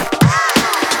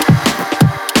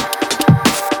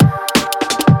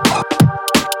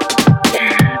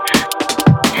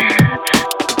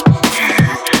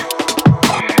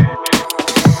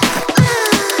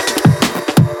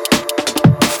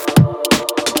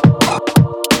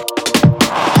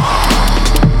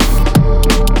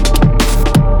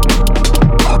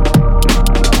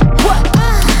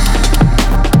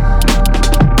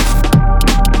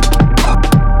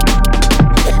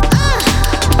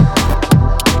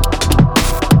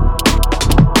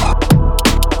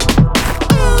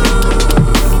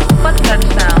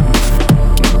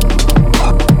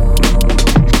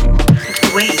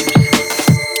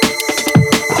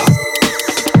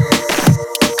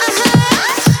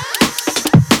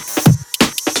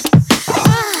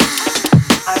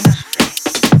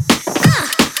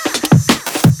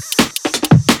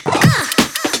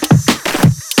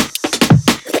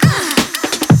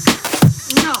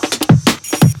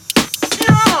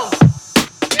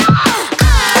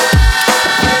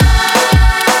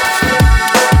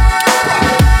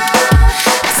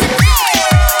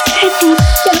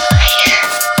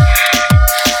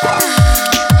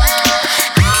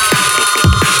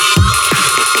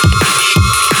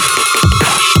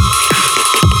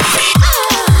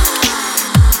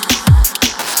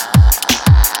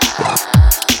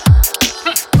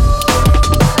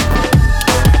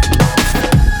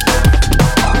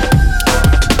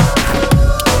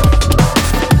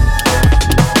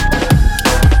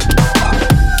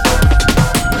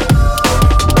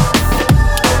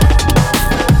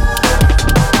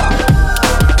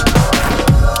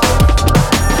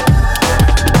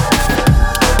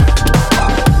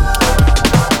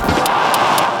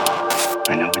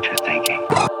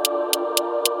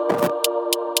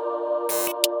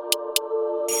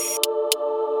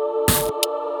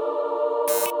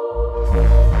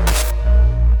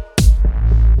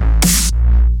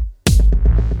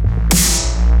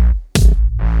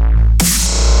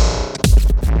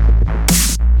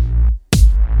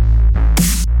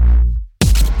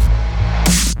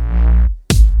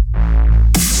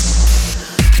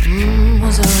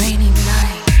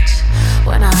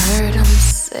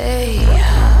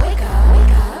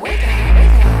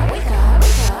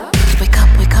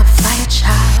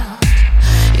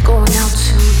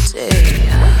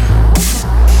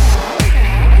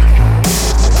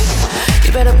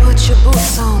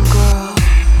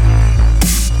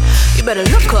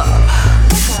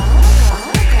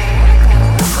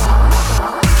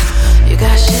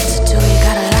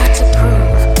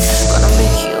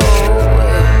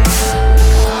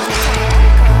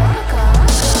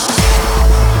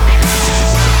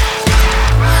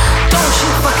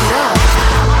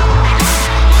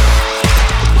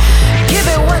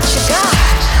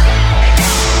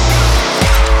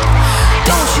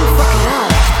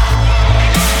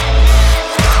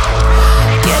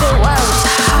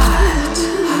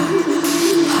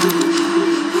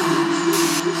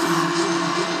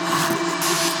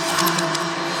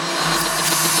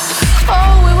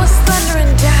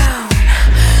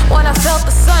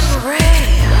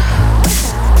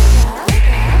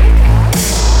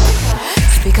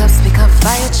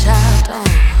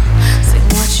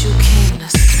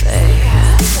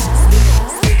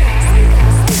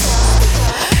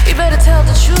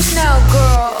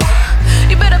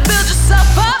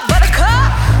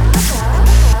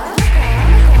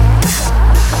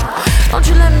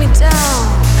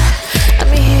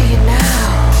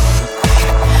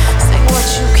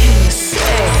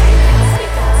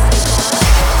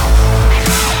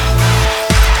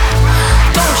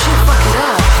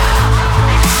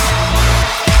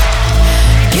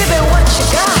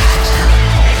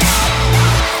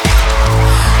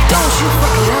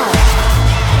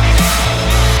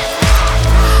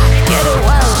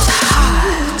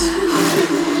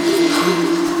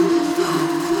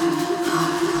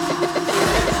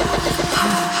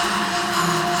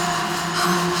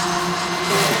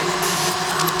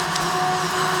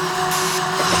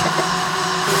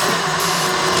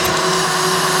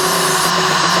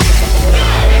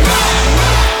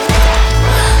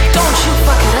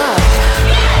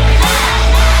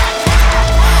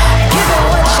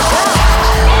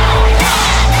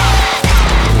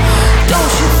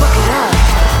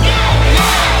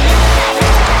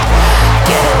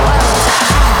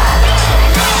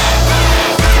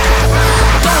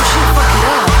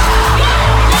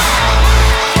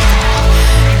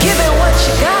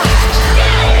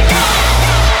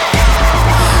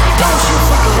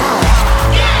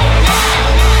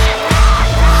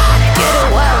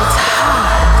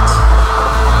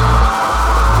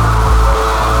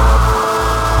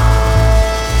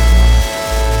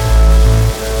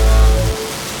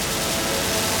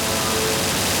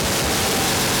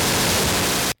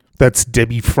 That's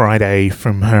Debbie Friday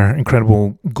from her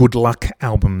incredible Good Luck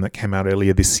album that came out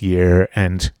earlier this year,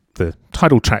 and the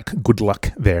title track, Good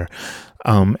Luck, there.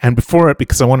 And before it,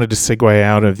 because I wanted to segue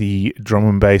out of the drum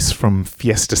and bass from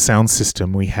Fiesta Sound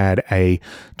System, we had a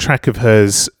track of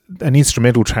hers, an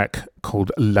instrumental track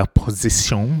called La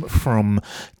Position from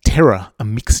Terra, a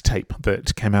mixtape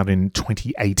that came out in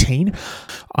 2018.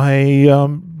 I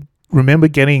remember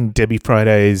getting Debbie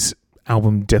Friday's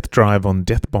album Death Drive on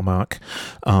Death Bomb Arc,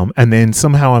 and then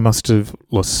somehow I must have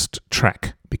lost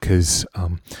track because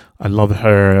I love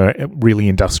her really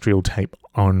industrial tape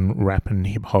on rap and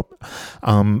hip hop,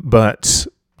 but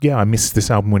yeah, I missed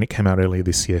this album when it came out earlier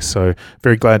this year, so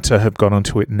very glad to have got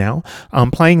onto it now.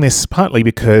 I'm playing this partly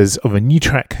because of a new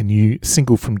track, a new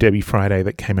single from Debbie Friday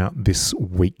that came out this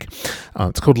week.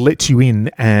 It's called Let You In,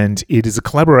 and it is a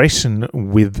collaboration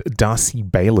with Darcy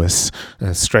Bayliss, an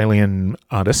Australian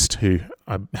artist who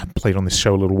I played on this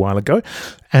show a little while ago.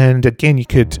 And again, you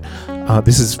could,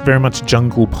 this is very much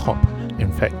jungle pop.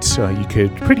 In fact, you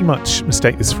could pretty much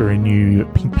mistake this for a new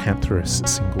Pink Pantheress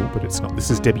single, but it's not.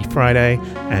 This is Debbie Friday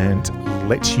and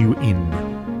Let You In. I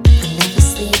never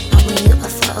sleep, but when you are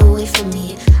far away from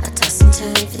me, I toss and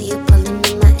turn for you, pulling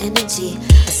in my energy.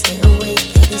 I stay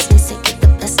awake, yeah, these nights they get the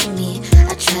best of me.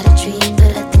 I try to dream,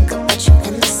 but I think about you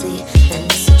endlessly. And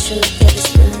it's the truth, yeah, this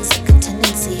feeling's like a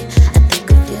tendency. I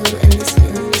think of you, and this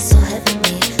feeling is so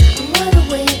heavenly. I'm wide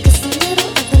awake, it's the middle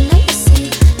of the night, you see.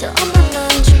 You're on my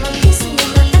mind, you're my peace, and you're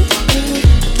my empathy.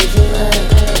 I give you up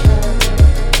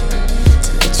to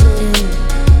let you in.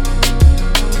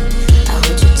 I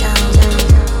hold you down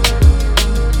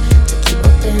to keep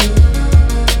open.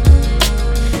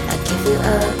 I give you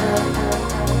up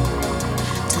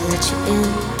to let you in.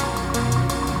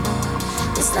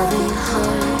 This loving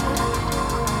heart,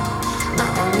 my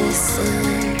only sin.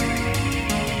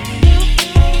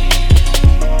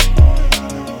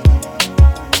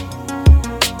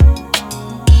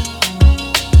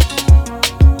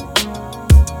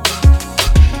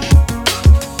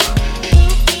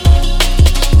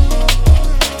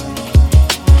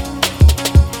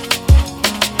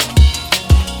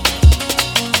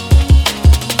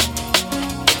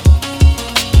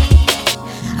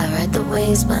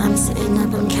 But I'm sitting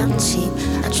up, I'm counting sheep.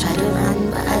 I try to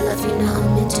run, but I love you now,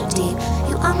 I'm in too deep.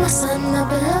 You are my son, my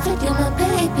beloved, you're my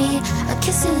baby. I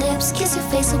kiss your lips, kiss your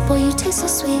face, oh boy, you taste so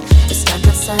sweet. It's dark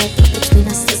outside, but between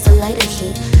us there's the light and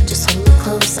heat. Just hold me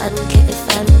close, I don't care if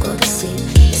I don't go to sleep.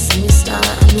 You see me star,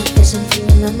 I'm a vision from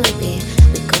your memory.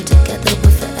 We go together,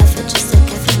 we're forever, just like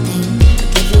everything. I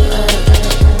give you up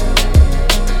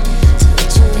to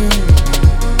let you in.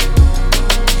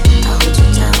 I hold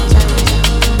you down.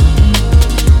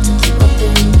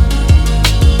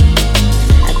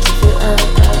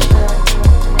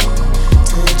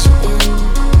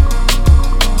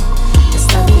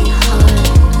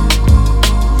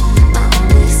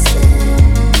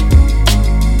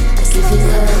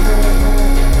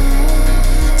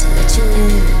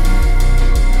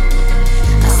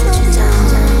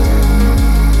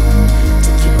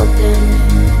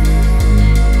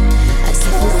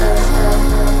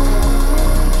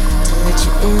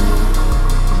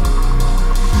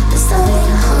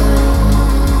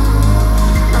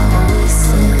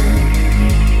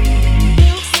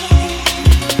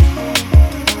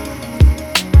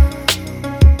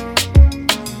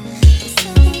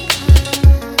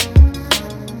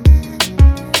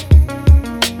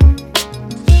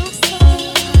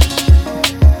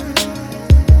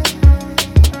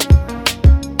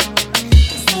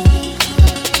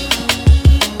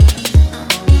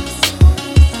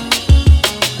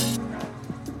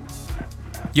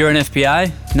 You're an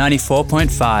FPI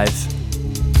 94.5.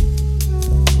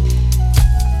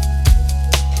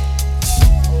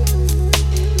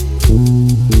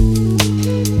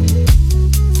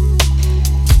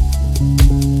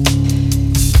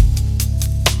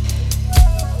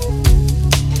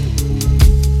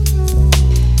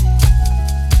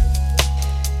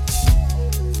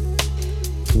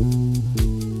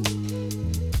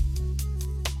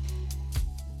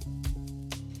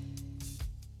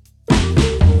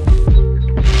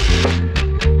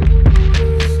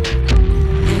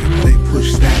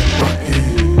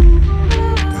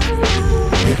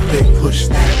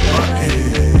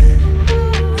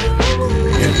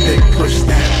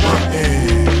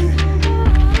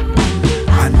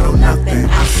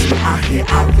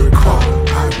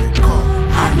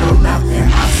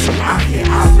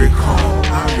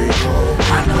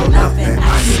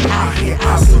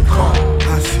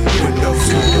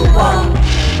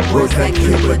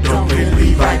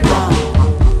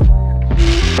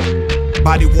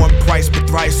 Body one price but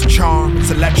thrice charm,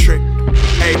 it's electric.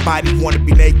 Everybody wanna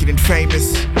be naked and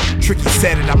famous. Tricky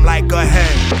said it, I'm like, go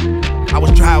ahead. I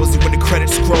was drowsy when the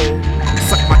credits scroll.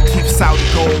 Suck my teeth, Saudi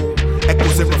gold.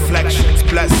 Echoes and reflections,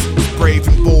 blessings, brave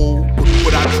and bold.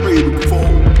 What I traded for.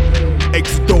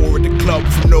 Exit door at the club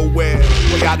from nowhere,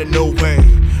 way out of nowhere.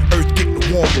 Earth getting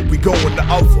warmer, we going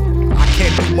to over. I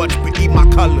can't do much but eat my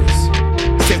colors.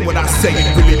 Say what I say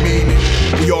and really mean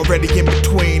it. We already in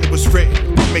between, it was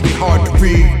written, make it hard to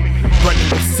read. Running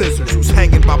with scissors, who's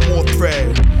hanging by more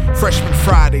thread. Freshman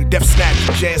Friday, death snatch,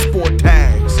 jazz sport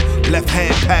tags. Left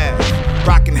hand pass,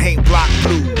 rockin' Haint Block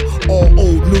blue. All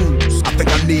old news, I think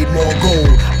I need more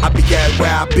gold. I be at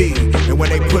where I be, and when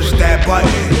they push that button,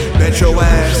 bet your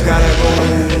ass gotta go.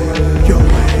 Your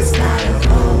ass gotta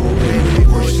go when they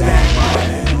push that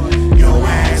button. Your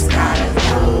ass gotta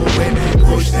go when they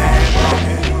push that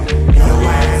button. Your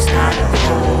ass gotta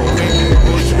go when they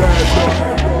push that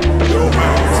button. Your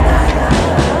ass gotta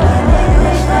go when they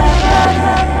push that button.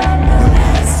 Your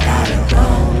ass gotta go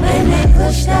when they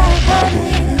push that button.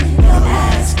 Your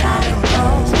ass gotta go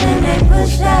when they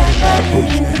push that button.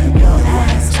 Your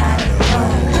ass gotta go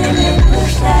when they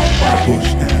push that button.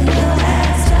 Your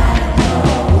ass gotta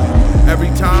go.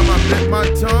 Every time I bit my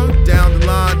tongue down the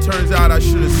line, turns out I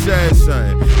should have said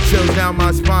something. Chills down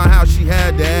my spine, how she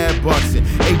had the air busting.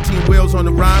 18 wheels on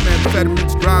the rhyme,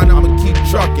 amphetamines grind, I'ma keep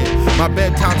trucking. My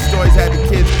bedtime stories had the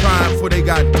kids crying before they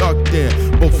got tucked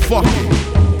in. But fuck it.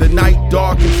 The night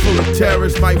dark and full of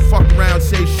terrorists. Might fuck around,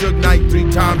 say Suge Knight 3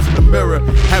 times in the mirror.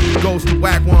 Have the ghost to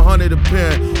whack 100 a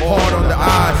pin. Hard on the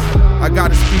eyes, I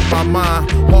gotta speak my mind.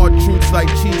 Hard truths like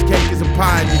cheesecake is a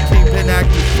pie. And the Kingpin act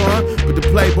is fun, but the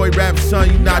Playboy rap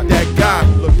son, you not that guy.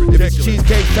 If it's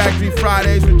Cheesecake Factory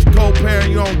Fridays with your co-parent,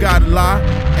 you don't gotta lie.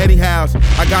 Anyhow,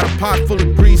 I got a pot full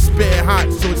of grease spitting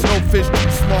hot, so it's no fish too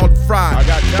small to fry. I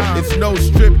got time. It's no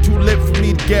strip too lit for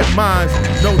me to get mines.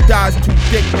 No thighs too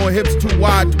thick, nor hips too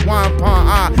wide to wine pond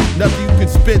eye. Nothing you can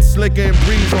spit slicker and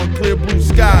breeze on clear blue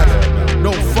skies.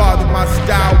 No father, my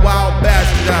style wild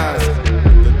bastardized.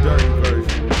 The dirty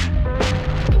version.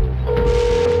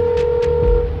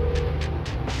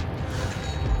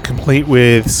 Complete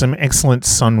with some excellent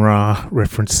Sun Ra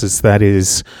references. That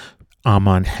is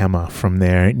Armand Hammer from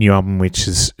their new album, which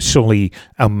is surely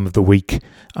album of the week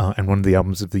and one of the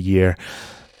albums of the year.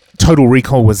 Total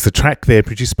Recall was the track there,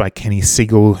 produced by Kenny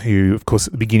Siegel, who, of course,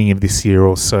 at the beginning of this year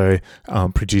also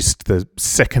produced the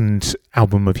second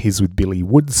album of his with Billy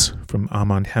Woods from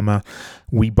Armand Hammer.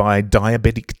 We Buy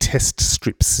Diabetic Test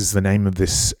Strips is the name of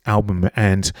this album,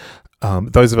 and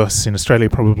those of us in Australia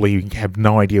probably have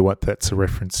no idea what that's a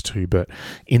reference to, but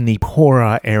in the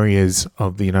poorer areas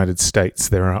of the United States,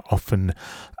 there are often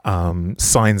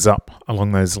signs up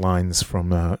along those lines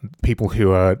from people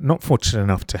who are not fortunate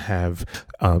enough to have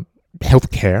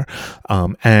healthcare,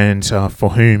 and for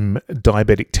whom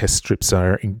diabetic test strips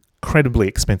are incredibly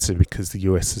expensive because the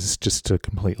US is just a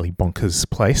completely bonkers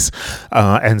place,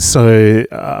 and so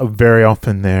very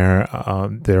often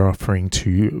they're offering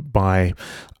to buy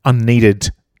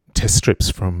unneeded test strips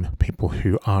from people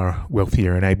who are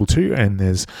wealthier and able to, and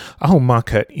there's a whole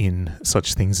market in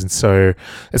such things. And so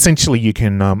essentially you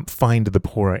can find the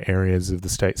poorer areas of the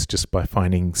states just by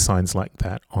finding signs like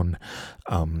that on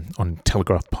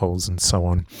telegraph poles and so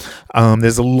on.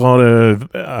 There's a lot of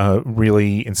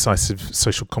really incisive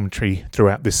social commentary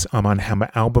throughout this Armand Hammer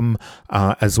album,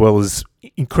 as well as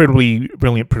incredibly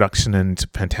brilliant production and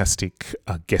fantastic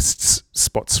guest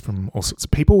spots from all sorts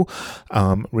of people.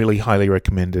 Really highly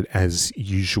recommended as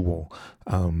usual.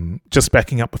 Just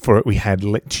backing up before it, we had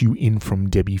Let You In from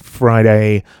Debbie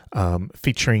Friday,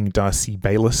 featuring Darcy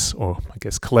Baylis, or I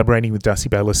guess collaborating with Darcy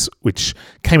Baylis, which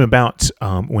came about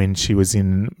when she was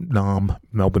in Naarm,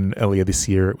 Melbourne earlier this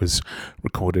year. It was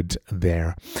recorded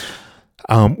there.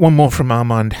 One more from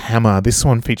Armand Hammer, this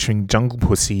one featuring Jungle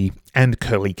Pussy and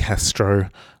Curly Castro,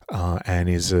 and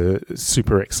is a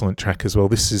super excellent track as well.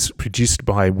 This is produced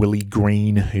by Willie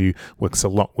Green, who works a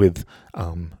lot with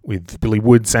Billy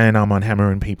Woods and Armand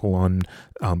Hammer and people on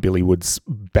Billy Woods'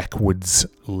 Backwoods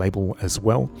label as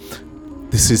well.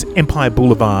 This is Empire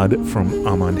Boulevard from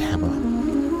Armand Hammer.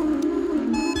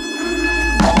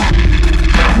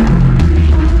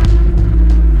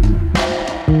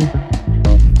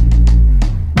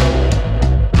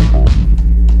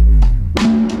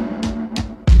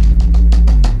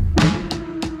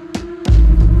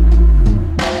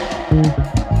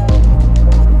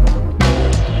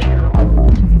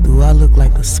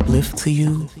 Spliff to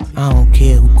you, I don't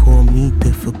care who call me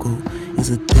difficult. There's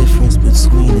a difference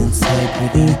between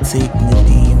integrity,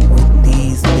 dignity, and what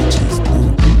these bitches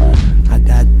do. I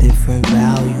got different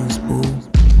values, boo.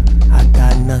 I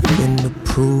got nothing to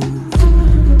prove.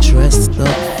 Dressed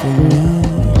up for me,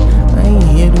 I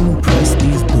ain't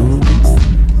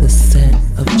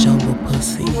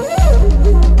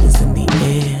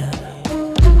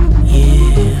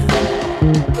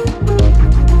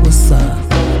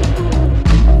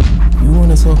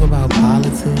talk about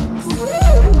politics?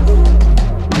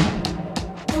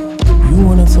 You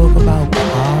wanna talk about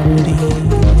poverty?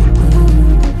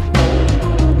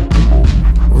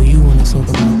 Or you wanna talk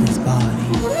about this body?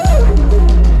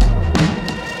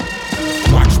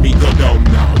 Watch me go down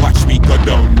now, watch me go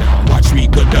down now, watch me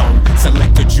go down.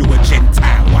 Select a Jew or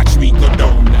Gentile, watch me go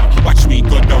down now, watch me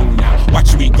go down now,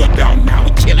 watch me go down now.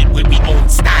 We kill it with we own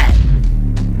style.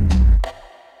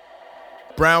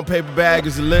 Brown paper bag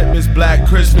is a litmus, Black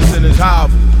Christmas in his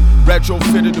hovel.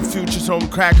 Retrofitted the future so them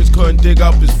crackers couldn't dig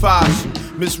up his fossil.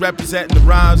 Misrepresenting the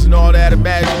rhymes and all that.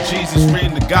 Imagine Jesus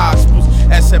reading the Gospels.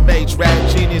 SMH, rap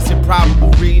genius, improbable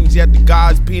readings, yet the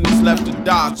God's penis left the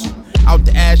docile. Out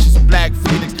the ashes of Black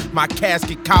Phoenix, my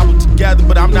casket cobbled together,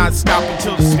 but I'm not stopping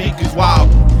till the speakers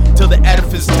wobble, till the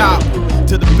edifice topple,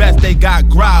 till the best they got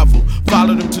grovel.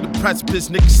 Follow them to the precipice,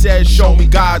 Nick said, show me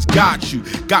God's got you.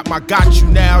 Got my got you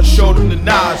now, show them the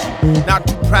nozzle. Not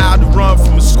too proud to run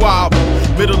from a squabble.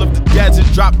 Middle of the desert,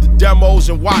 drop the demos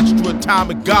and watch through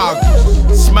atomic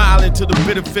goggles. Smiling till the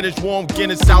bitter finish, warm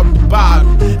Guinness out the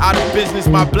bottle. Out of business,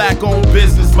 my black-owned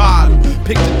business model.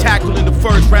 Pick the tackle in the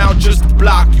first round just to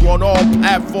block you on all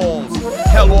platforms.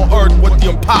 Hell on earth, what the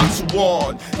impossible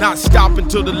on. Not stopping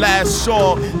till the last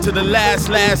song, till the last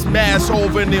mass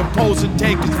over and the imposing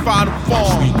take its final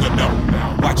form. Watch me go down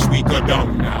now, watch me go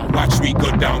down now, watch me go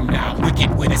down now.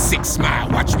 Wicked with a 6 smile,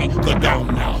 watch me go down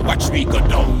now, watch me go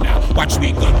down now, watch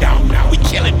me go down now. We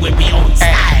kill it with we own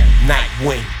style. Night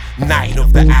wing, night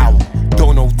of the hour.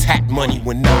 Don't know tap money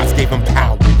when Nas gave him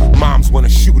power. Moms wanna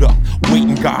shoot up,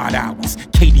 waiting God hours.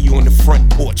 Katie on the front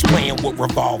porch playing with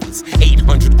revolvers.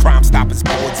 800 Crime Stoppers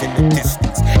boards in the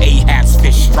distance. Ahab's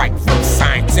fish strike from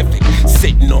Scientific.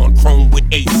 Sitting on chrome with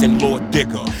Ace and Lord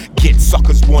Digger. Get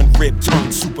suckers one rib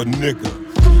turned super nigga.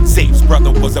 Zabe's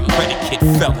brother was a predicate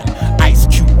felon. Ice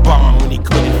Cube bomb when he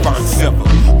couldn't find silver.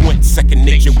 Went second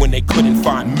nature when they couldn't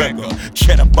find mega.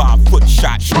 Cheddar bar foot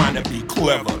shot trying to be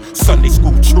clever. Sunday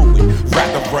school truant,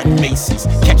 rather run Macy's.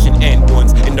 Catching end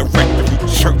ones in the rectory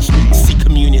church. See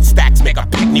communion stacks make a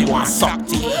picnic on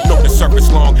salty. Know the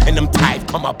service long and them tithe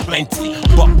come up plenty.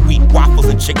 Buckwheat waffles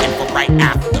and chicken for right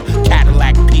after.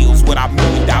 Cadillac peels with our $1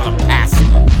 million pasta.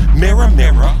 Mirror,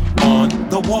 mirror on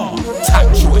the wall.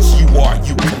 Top choice you are,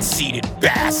 you conceited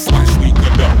bastard. Watch me go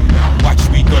down now, watch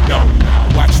me go down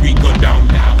now, watch me go down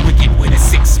now. Wicked with a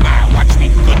 6 smile, watch me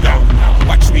go down now,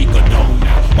 watch me go down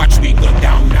now, watch me go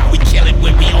down now. We kill it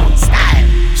with we own style.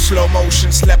 Slow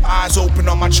motion, slept eyes open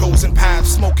on my chosen path.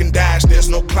 Smoke and dash, there's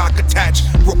no clock attached.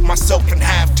 Broke myself in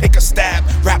half, take a stab.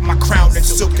 Wrap my crown in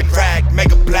silken rag,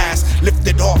 mega blast.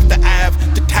 Lifted off the Ave,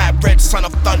 the tab red son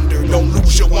of thunder. Don't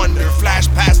lose your wonder, flash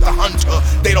past the hunter.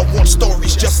 They don't want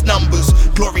stories, just numbers.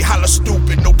 Glory holla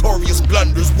stupid, notorious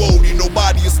blunders. Whoa,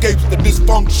 nobody escapes the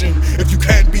dysfunction. If you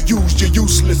can't be used, you're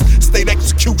useless. State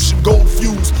execution, gold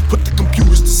fuse. Put the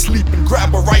computers to sleep and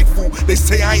grab a rifle. They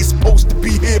say I ain't supposed to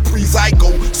be here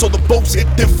pre-zygo, so the boats hit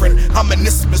different. I'm an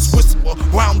isthmus whisper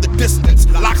round the distance.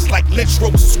 Locks like lynch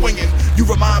ropes swinging. You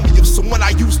remind me of someone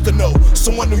I used to know,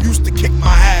 someone who used to kick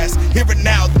my ass. Here and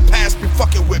now, the past be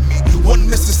fucking with me. One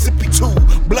Mississippi, 2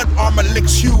 blood armor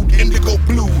licks hued indigo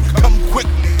blue. Come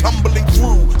quickly, tumbling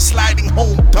through, sliding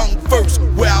home, tongue first,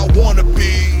 where I wanna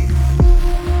be.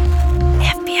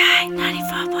 FBI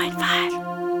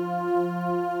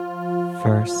 94.5.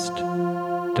 First,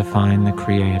 define the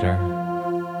creator.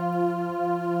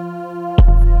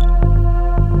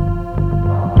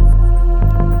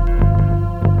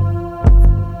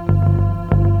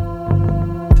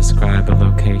 Describe a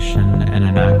location and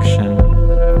an action.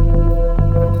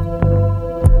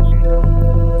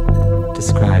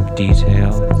 Describe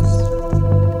details.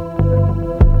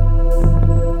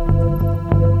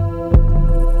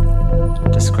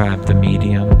 Describe the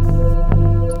medium.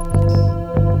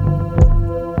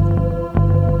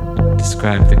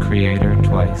 Describe the creator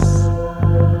twice.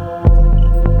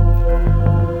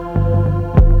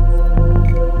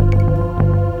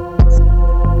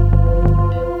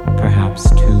 Perhaps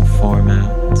 2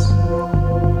 formats.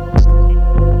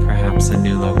 Perhaps a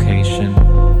new location.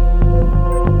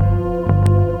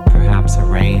 Perhaps a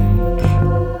range.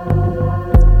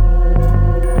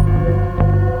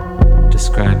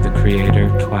 Describe the creator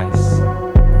twice.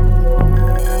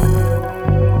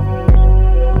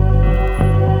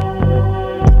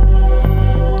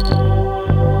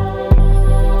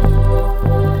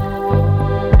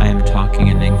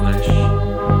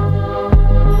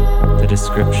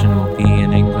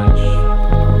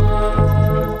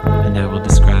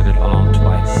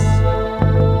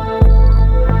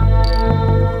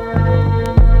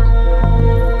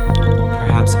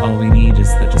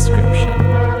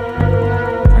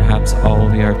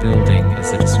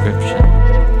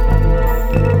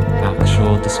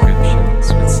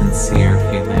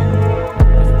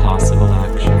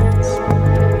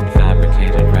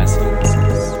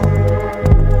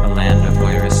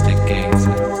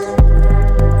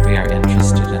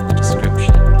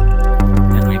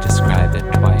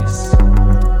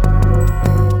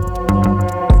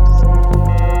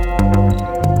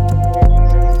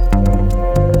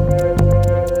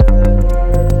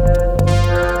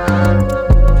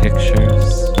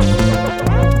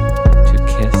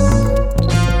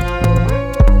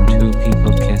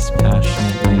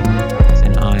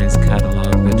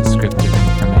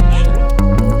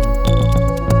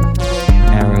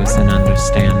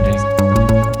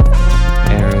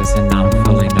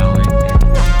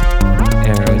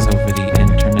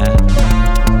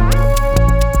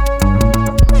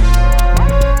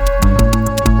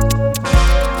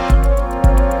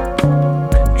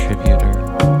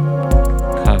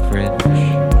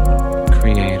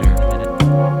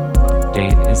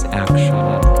 is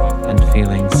actual and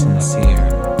feeling sincere,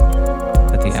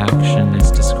 but the action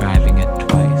is describing it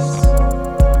twice.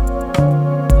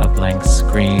 A blank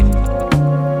screen,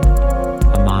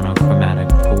 a monochromatic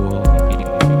pool,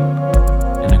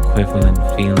 an equivalent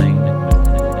feeling.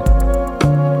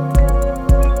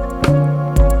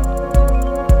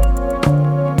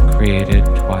 Created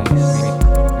twice.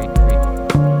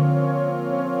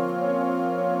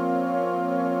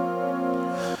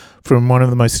 From one of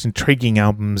the most intriguing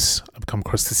albums I've come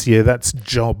across this year, that's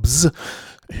Jobs,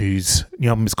 whose new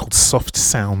album is called Soft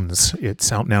Sounds. It's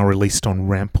out now, released on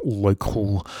Ramp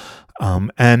Local.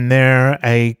 And they're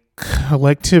a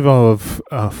collective of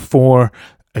 4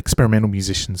 experimental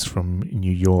musicians from New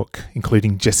York,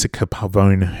 including Jessica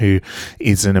Pavone, who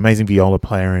is an amazing viola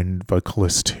player and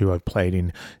vocalist who I've played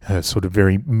in her sort of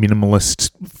very minimalist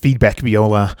feedback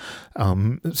viola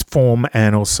form,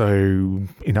 and also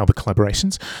in other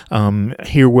collaborations.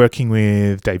 Here working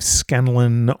with Dave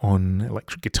Scanlon on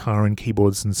electric guitar and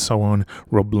keyboards and so on,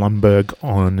 Rob Lundberg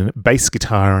on bass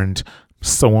guitar and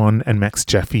so on, and Max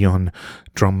Jaffe on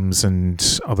drums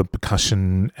and other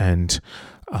percussion and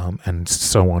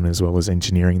so on, as well as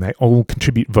engineering. They all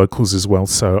contribute vocals as well,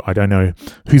 so I don't know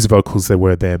whose vocals there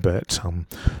were there, but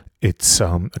it's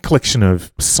a collection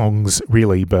of songs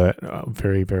really, but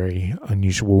very, very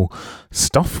unusual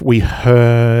stuff. We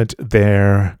heard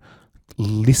their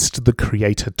List the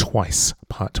Creator Twice,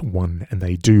 Part 1, and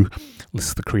they do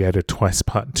List the Creator Twice.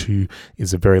 Part 2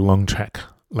 is a very long track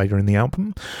later in the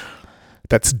album.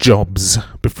 That's Jobs.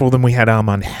 Before them we had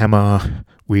Armand Hammer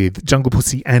with Jungle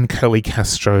Pussy and Curly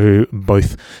Castro,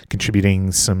 both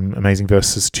contributing some amazing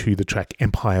verses to the track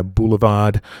Empire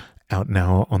Boulevard, out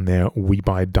now on their We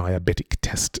Buy Diabetic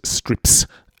Test Strips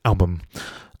album.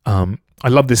 I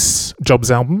love this Jobs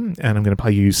album, and I'm going to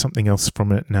play you something else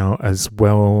from it now as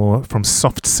well, from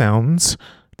Soft Sounds,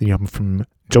 the album from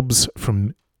Jobs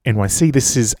from NYC.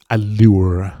 This is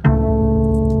Allure.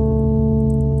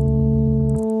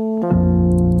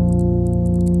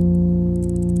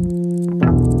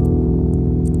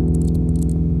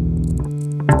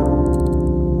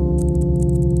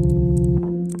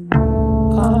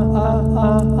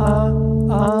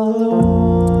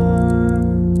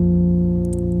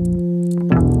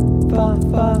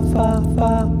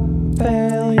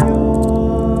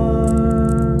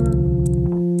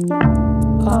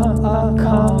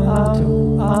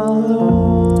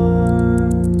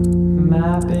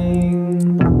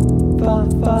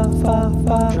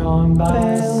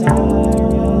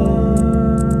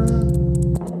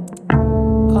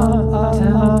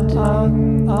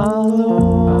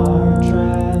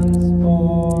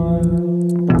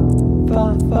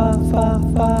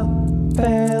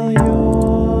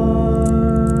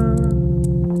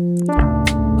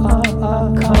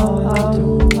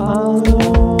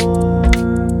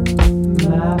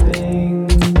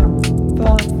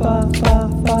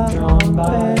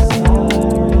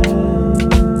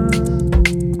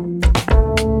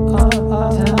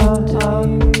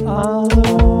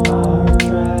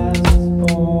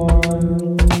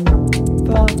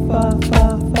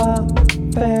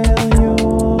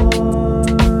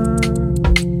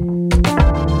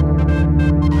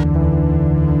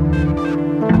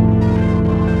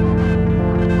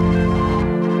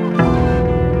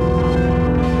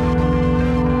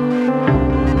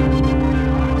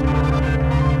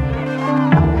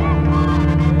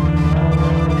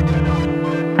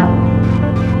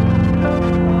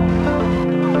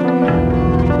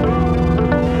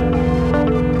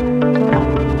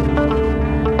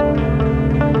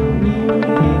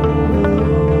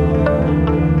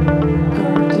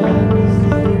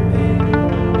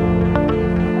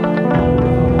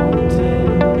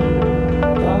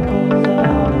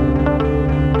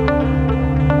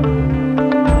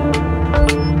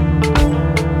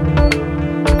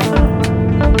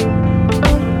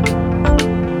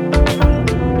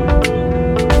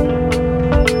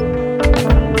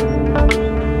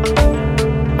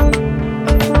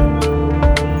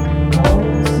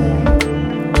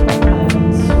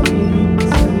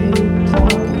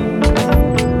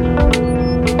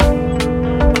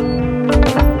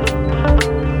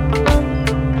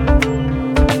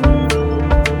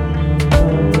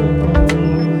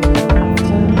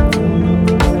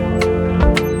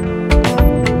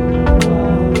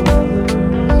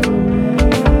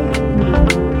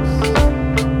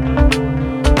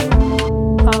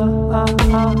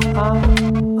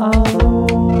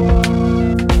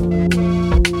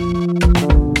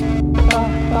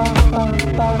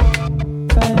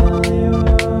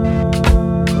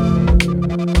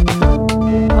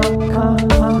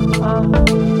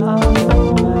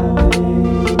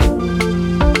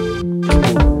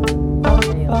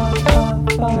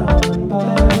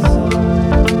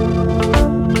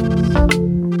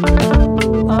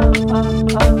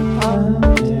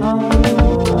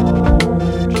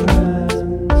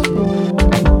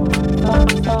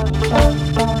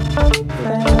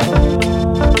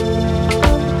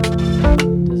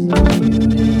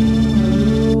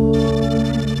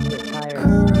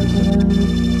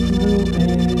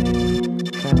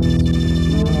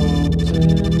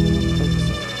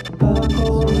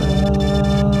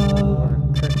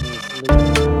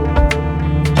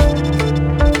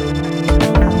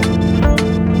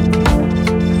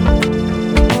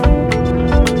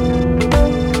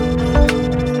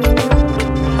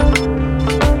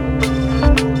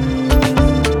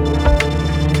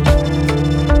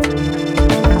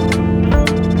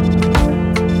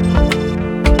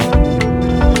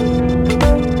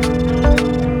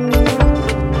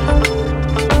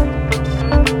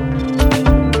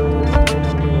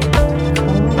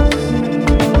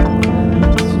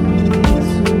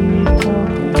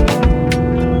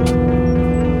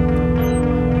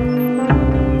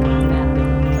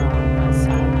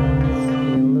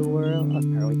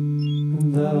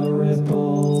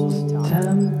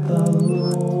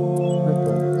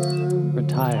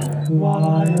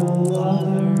 While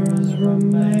others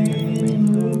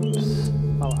remain loops.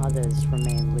 While others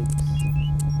remain loops.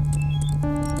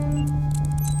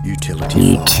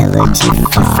 Utility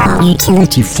fog.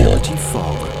 Utility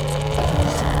fog.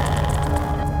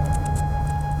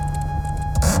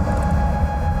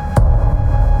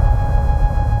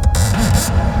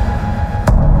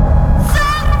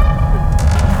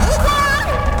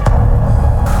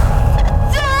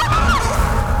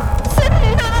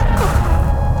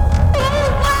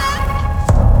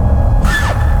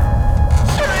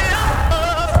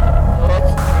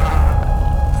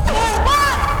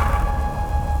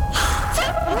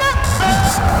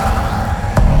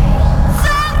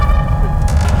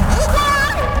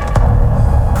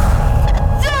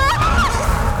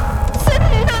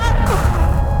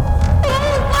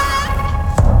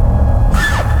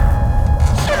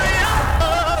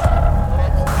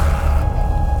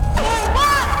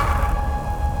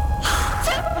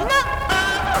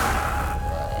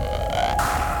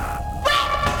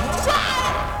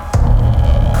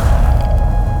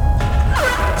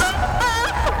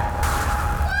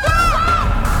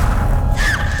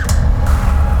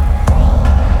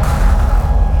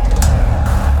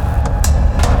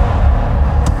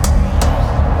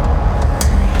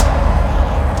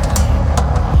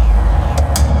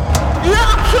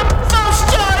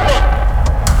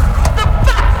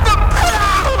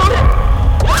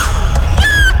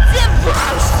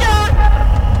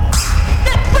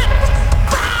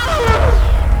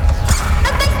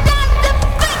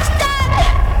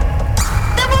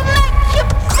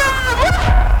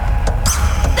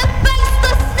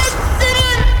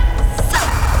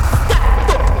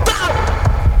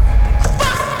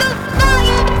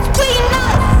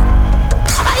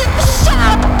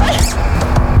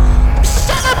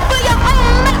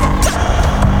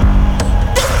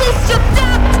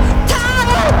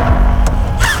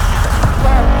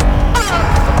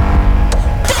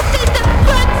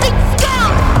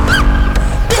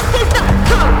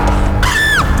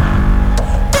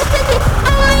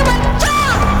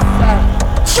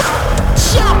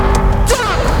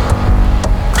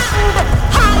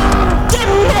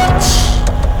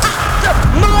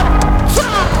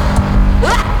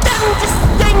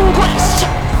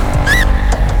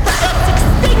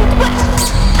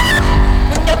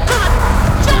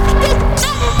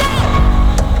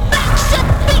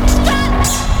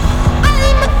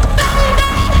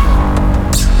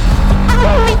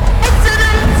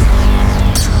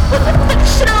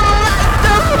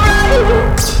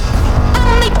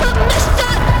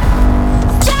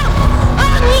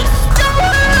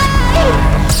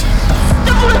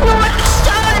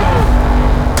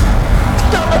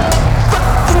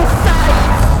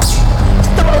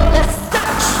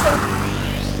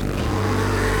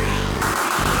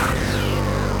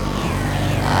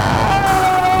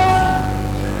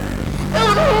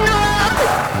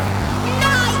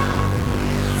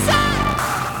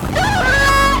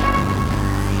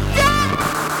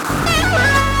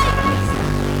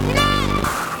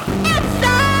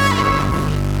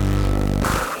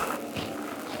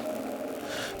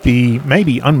 The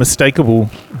maybe unmistakable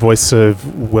voice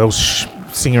of Welsh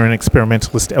singer and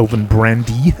experimentalist Elvin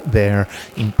Brandy there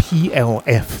in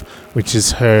PLF, which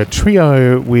is her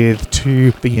trio with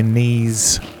two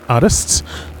Viennese artists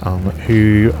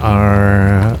who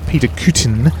are Peter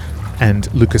Kutin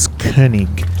and Lucas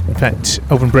Koenig. In fact,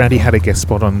 Elvin Brandy had a guest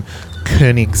spot on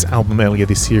Koenig's album earlier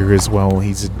this year as well.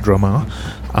 He's a drummer.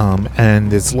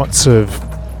 And there's lots of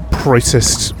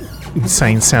processed,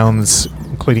 insane sounds,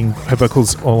 including her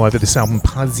vocals all over this album.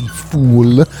 Pazi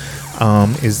Fool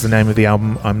is the name of the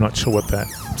album. I'm not sure what that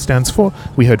stands for.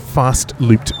 We heard Fast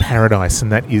Looped Paradise,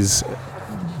 and that is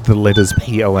the letters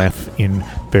PLF in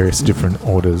various different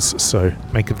orders. So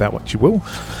make of that what you will.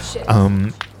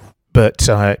 But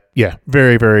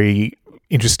very, very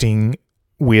interesting,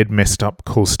 weird, messed up,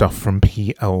 cool stuff from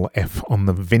PLF on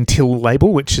the Ventil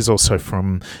label, which is also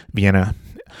from Vienna.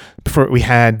 Before it, we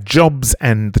had Jobs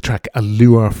and the track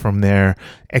Allure from their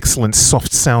excellent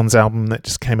Soft Sounds album that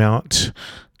just came out.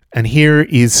 And here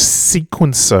is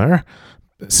Sequencer,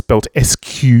 spelled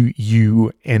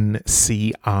Squuncr,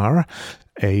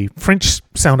 a French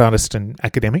sound artist and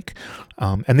academic.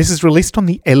 And this is released on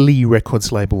the Ellie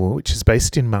Records label, which is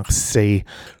based in Marseille,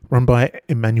 run by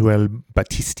Emmanuel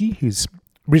Battisti, who's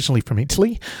originally from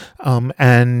Italy.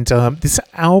 This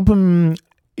album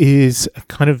is a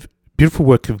kind of beautiful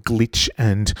work of glitch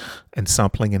and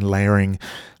sampling and layering,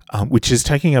 which is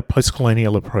taking a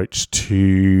post-colonial approach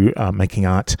to making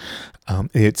art.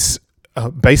 It's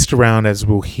based around, as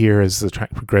we'll hear as the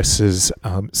track progresses,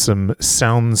 some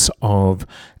sounds of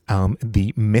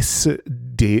the Messe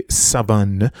des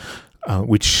Savanes,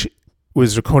 which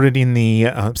was recorded in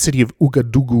the city of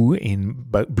Ouagadougou in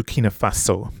Burkina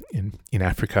Faso in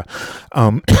Africa.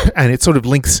 And it sort of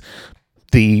links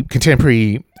the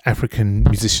contemporary African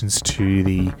musicians to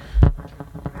the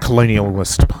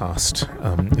colonialist past,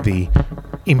 the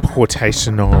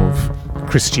importation of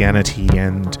Christianity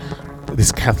and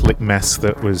this Catholic mass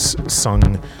that was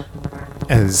sung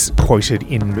as quoted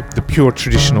in the pure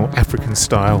traditional African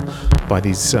style by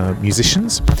these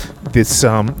musicians. This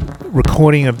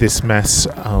recording of this mass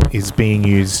is being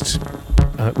used,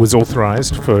 was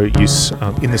authorized for use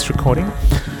in this recording,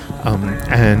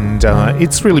 and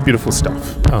it's really beautiful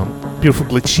stuff. Beautiful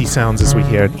glitchy sounds as we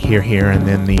hear here, and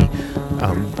then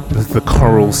the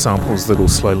choral samples that will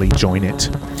slowly join it.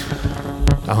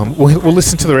 We'll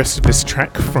listen to the rest of this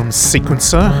track from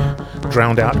Sequencer,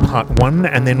 Drowned Out Part 1,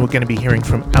 and then we're going to be hearing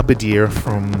from Abadir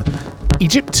from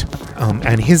Egypt,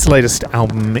 and his latest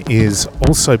album is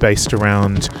also based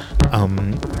around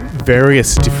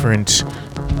various different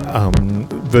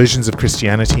versions of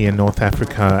Christianity in North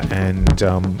Africa and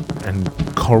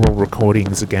choral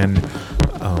recordings again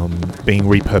being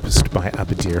repurposed by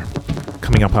Abadir,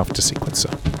 coming up after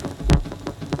Sequencer.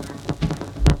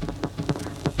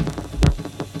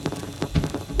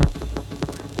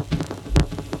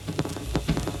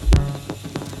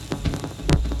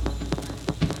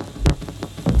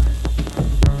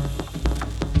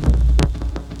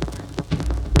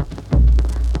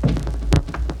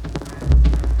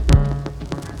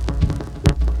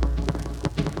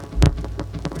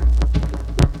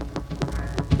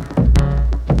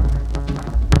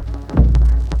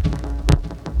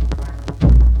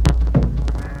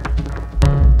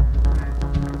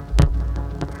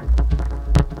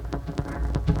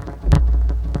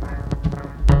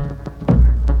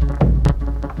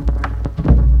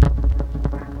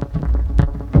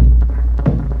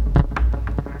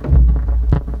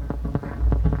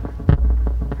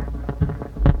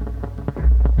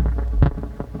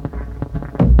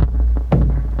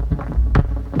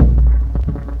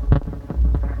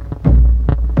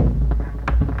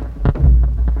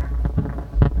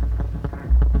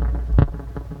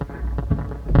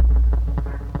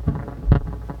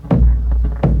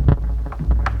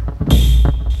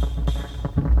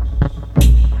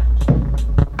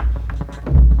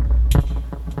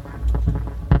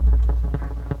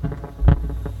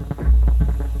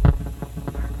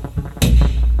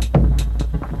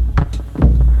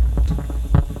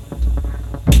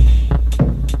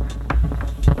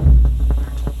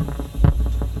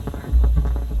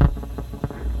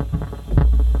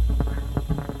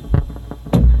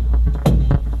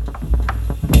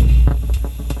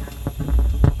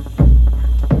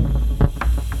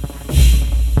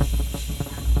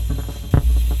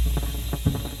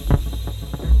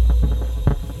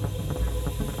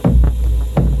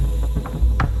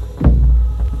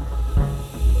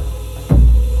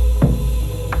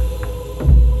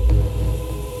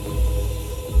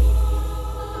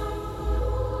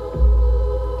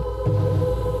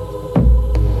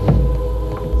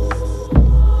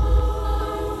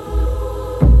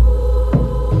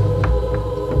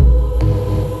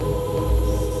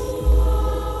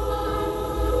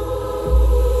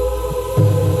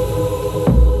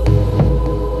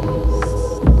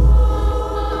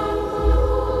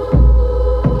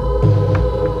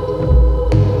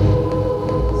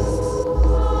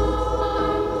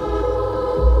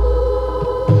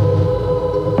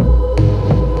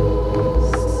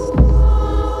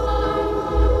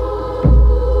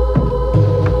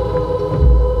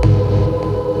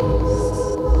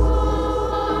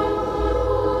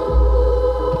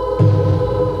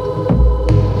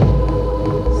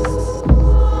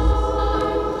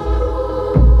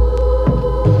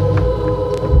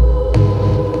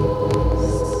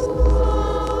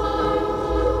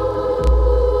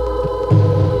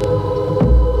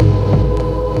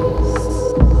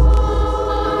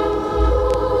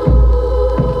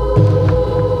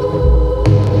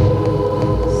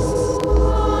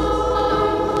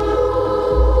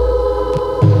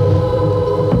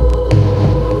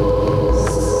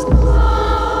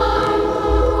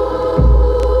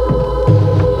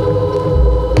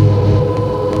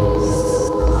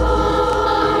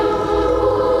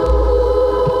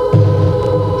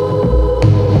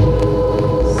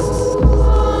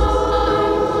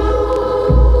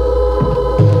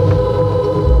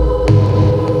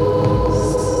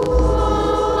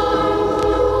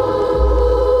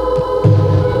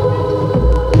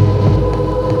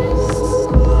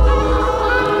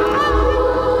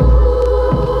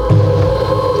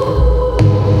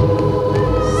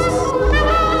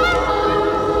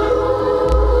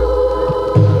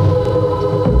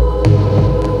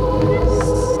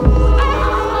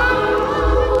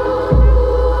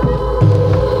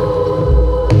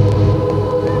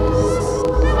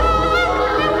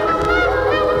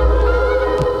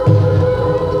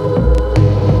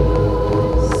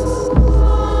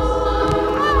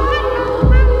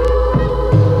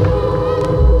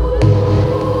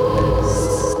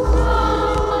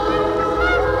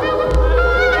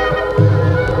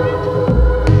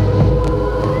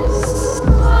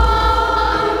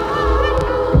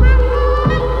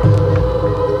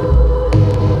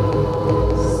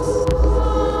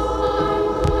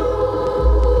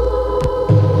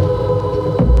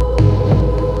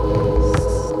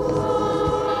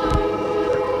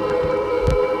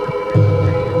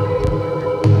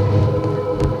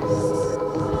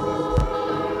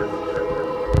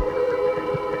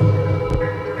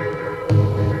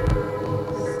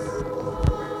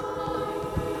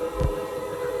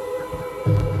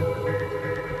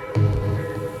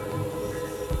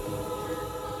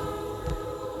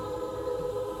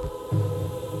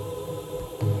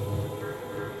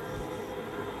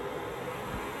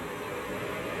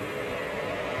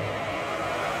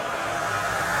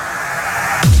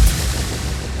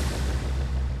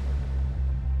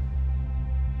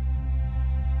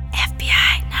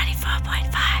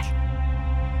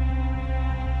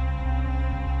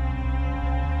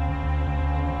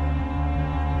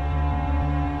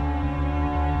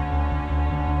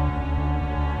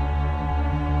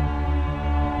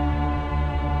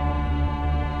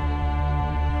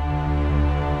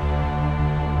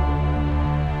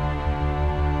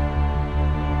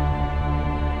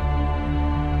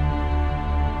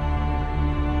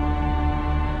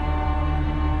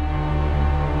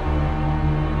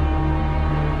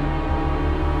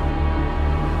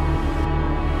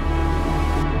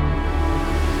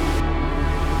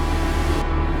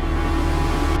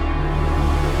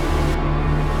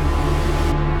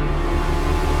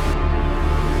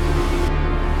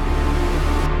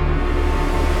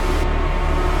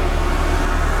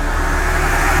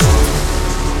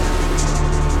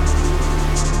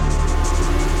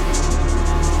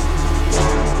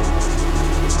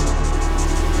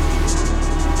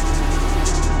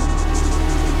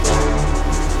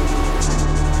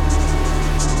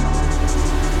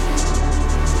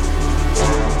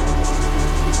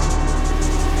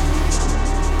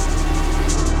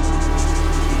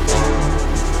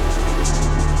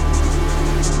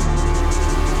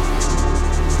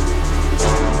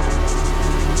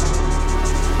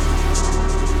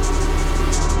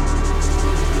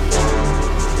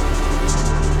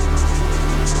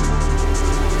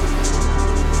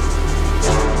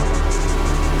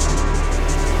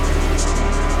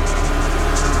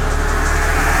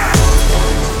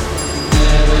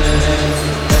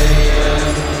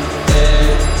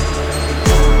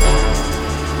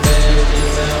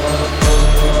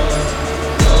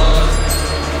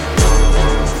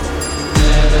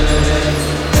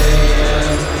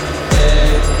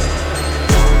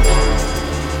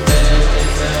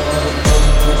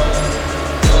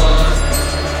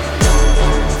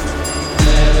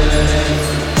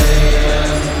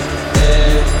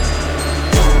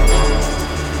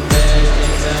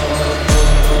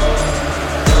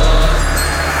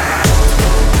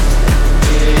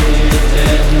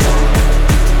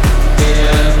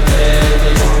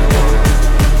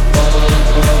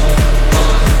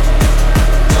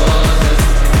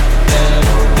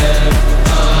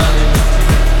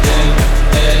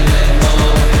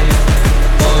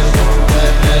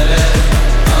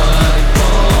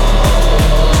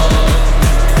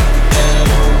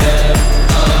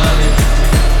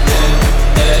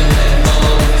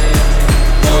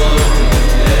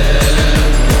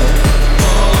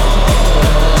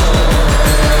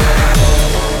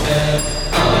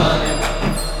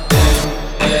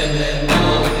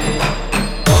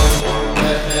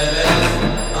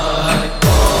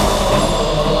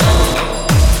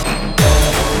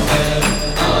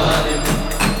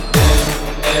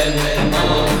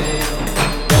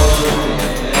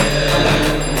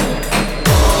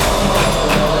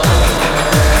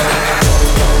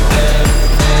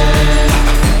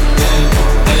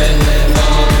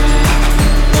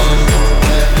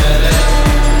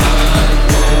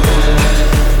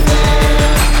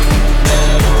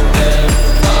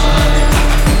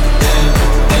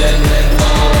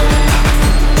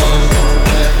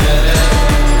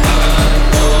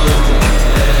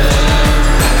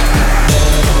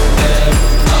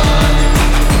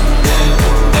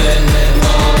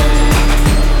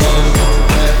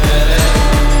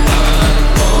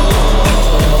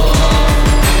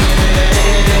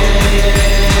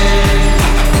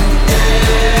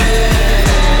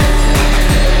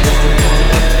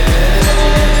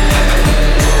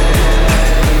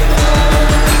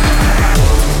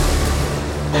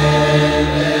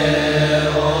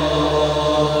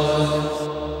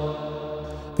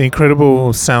 The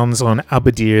incredible sounds on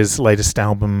Abadir's latest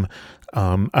album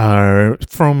are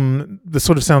from the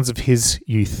sort of sounds of his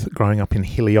youth growing up in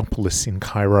Heliopolis in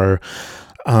Cairo.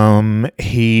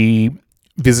 He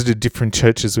visited different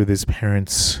churches with his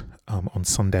parents on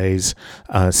Sundays.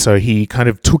 So he kind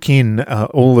of took in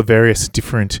all the various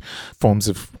different forms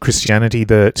of Christianity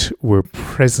that were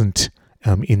present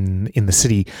in the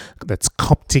city. That's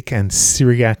Coptic and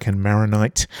Syriac and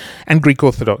Maronite and Greek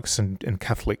Orthodox and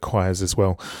Catholic choirs as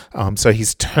well. So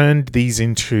he's turned these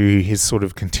into his sort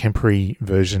of contemporary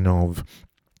version of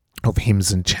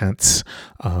hymns and chants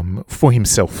for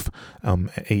himself.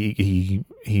 He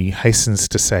hastens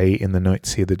to say in the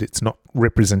notes here that it's not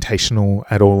representational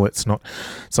at all. It's not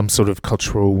some sort of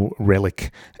cultural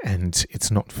relic, and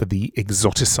it's not for the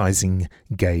exoticizing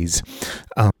gaze.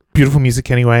 Beautiful music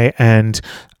anyway, and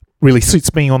really suits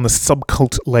being on the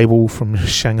Subcult label from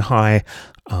Shanghai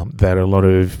that a lot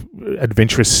of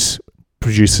adventurous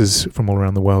producers from all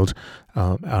around the world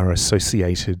are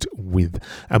associated with.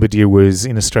 Abadir was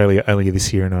in Australia earlier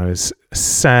this year, and I was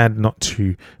sad not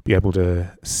to be able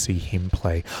to see him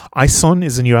play. Ison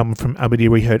is a new album from Abadir.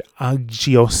 We heard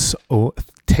Agios or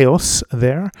Theos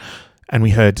there, and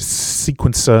we heard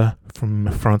Sequencer from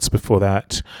France before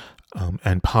that,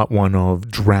 and part one of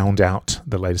Drowned Out,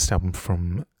 the latest album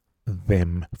from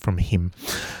him.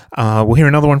 We'll hear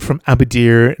another one from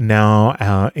Abadir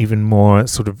now, even more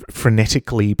sort of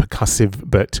frenetically percussive,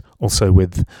 but also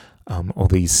with all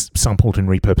these sampled and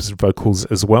repurposed vocals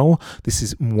as well. This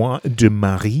is Moi de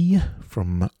Marie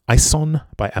from Ison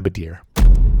by Abadir.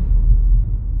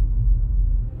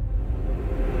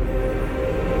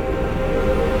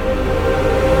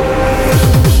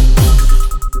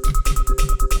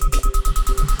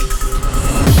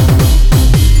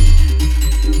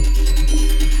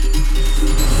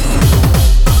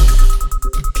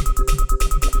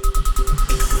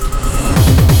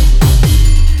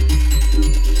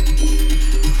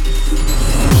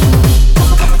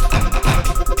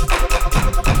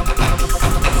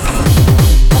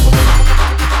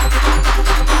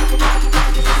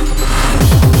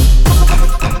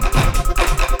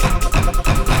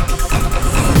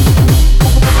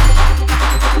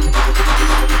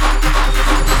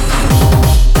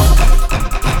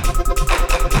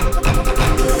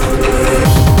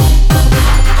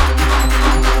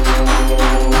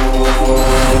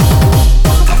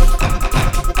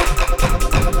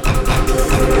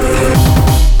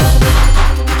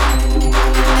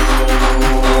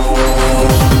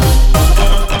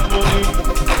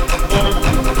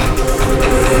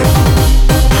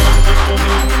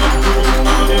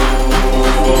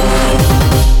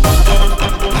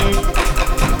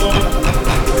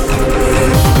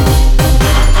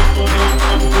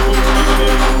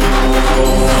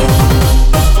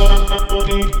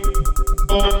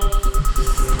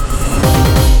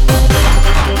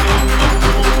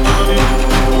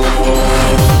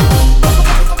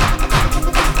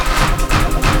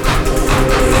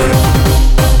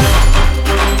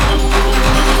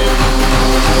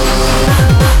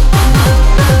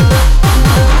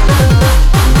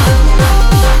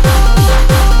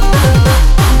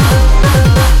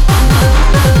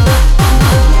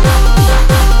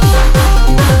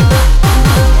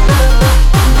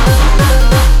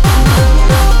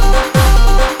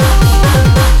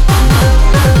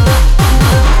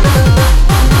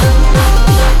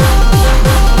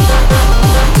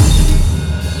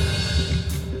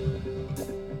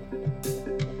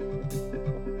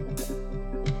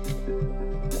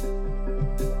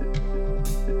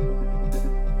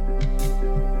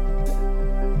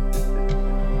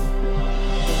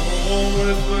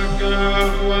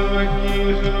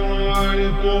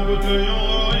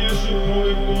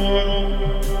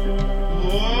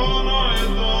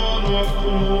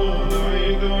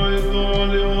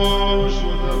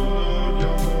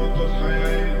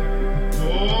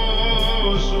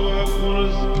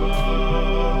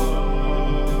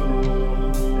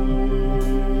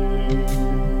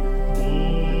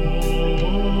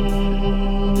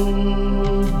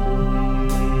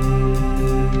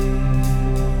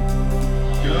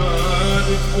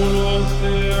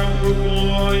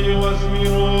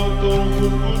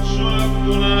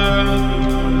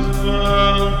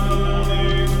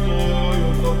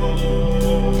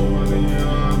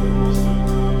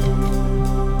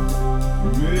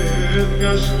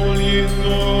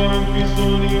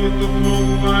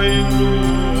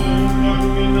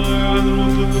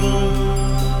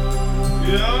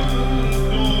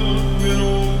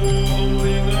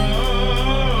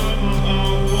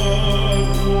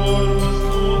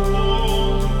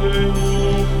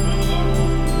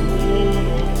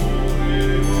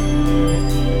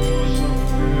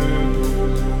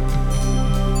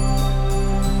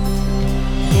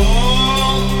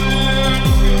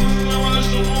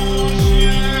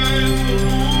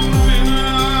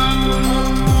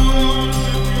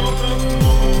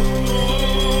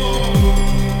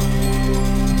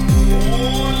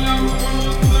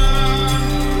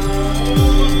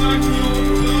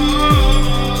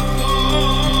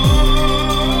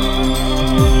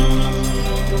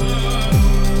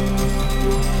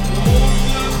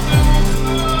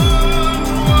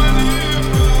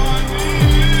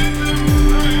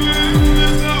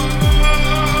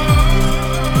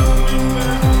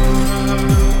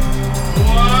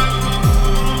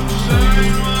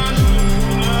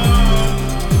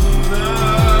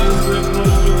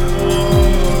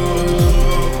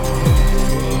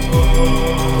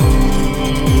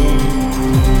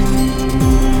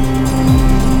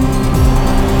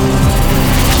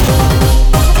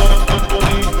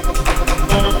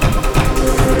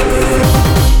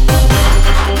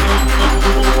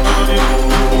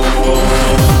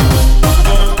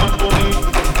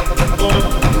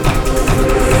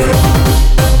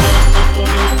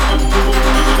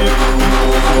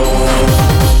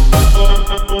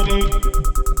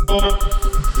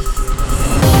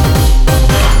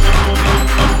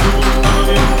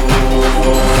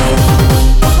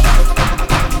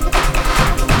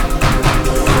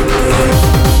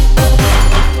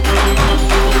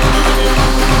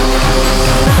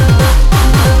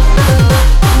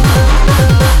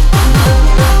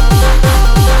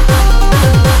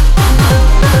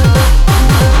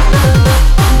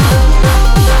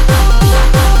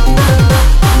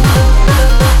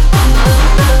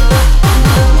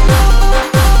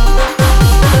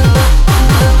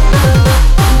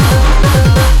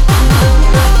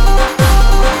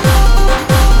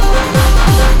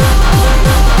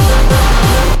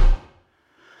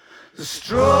 The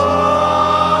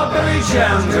strawberry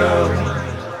jam girl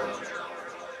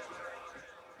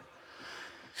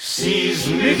sees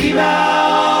Mickey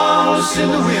Mouse in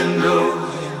the window.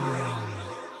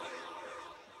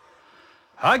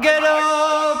 I get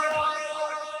up,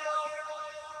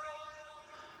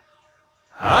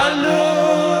 I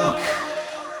look,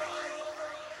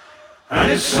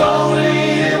 and it's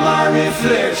only my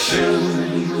reflection.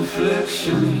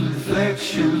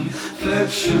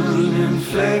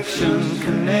 Inflection,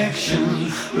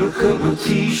 connection. Look up my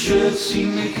t-shirt, see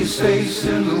Mickey's face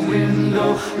in the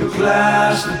window. The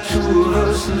glass, the two of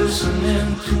us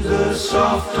listening to the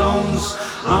soft tones.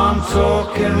 I'm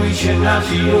talking, reaching out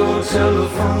to your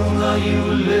telephone. Are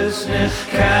you listening?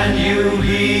 Can you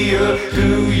hear?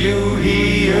 Do you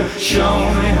hear?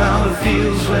 Show me how it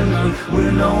feels when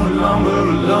we're no longer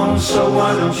alone. So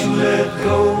why don't you let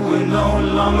go? We're no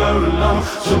longer alone.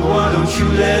 So why don't you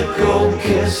let go?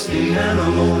 Kiss the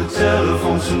animal, the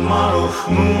telephone tomorrow.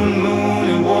 Moon,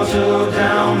 and water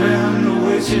down in the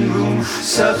waiting room.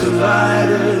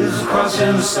 Satellites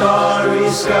crossing the starry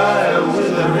sky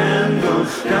with a handgun.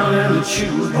 Down in the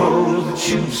tube hole, the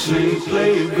tube snake,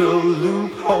 play it go,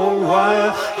 loophole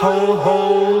wire,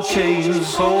 hole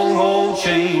chains, hole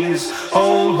chains,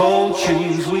 hole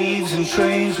chains, weeds and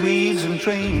trains,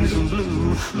 and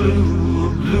blue,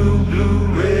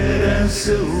 red and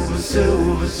silver,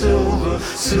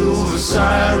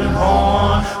 siren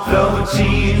horn,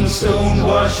 velveteen,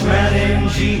 stonewashed man in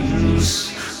jeans.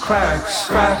 Cracks,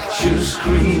 fractures,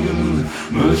 scream,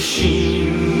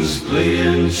 machines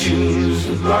playing tunes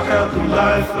to block out the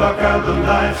life,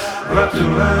 wrapped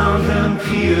around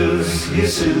Amperes,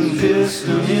 hissing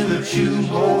distant in the tube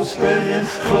hole, spreading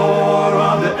floor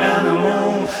on the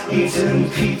animal, eating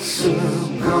pizza,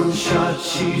 gunshot,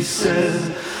 she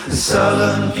said,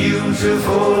 sullen,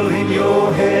 beautiful in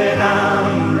your head,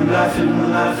 I'm laughing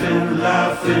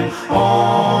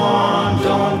on,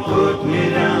 don't put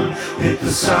me down, hit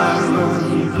the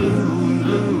siren, blue,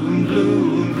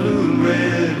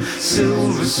 red,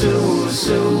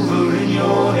 silver in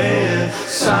your head,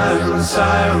 siren,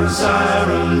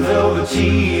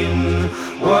 velveteen,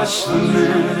 watch the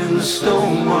men in the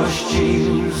stonewashed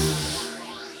jeans.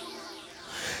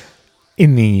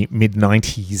 In the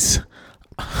mid-90s,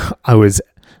 I was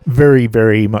very,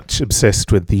 very much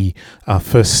obsessed with the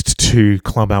first two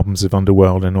club albums of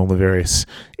Underworld and all the various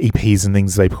EPs and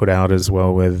things they put out as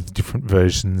well with different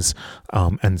versions.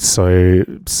 And so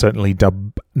certainly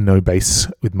Dub No Bass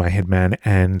with My Headman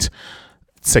and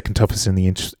Second Toughest in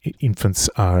the Infants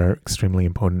are extremely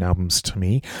important albums to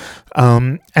me.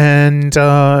 I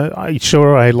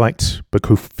liked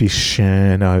Baku Fish,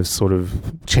 and I've sort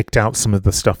of checked out some of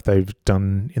the stuff they've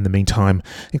done in the meantime,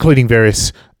 including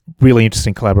various really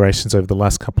interesting collaborations over the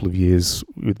last couple of years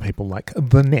with people like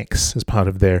The Nex as part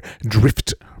of their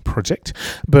Drift project.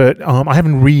 But I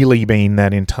haven't really been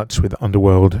that in touch with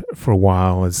Underworld for a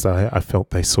while, as I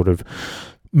felt they sort of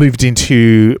moved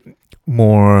into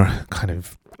more kind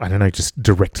of, I don't know, just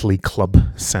directly club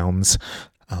sounds.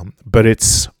 But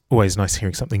it's always nice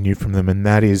hearing something new from them, and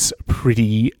that is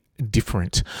pretty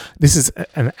different. This is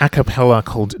an a cappella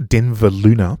called Denver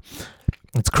Luna.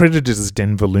 It's credited as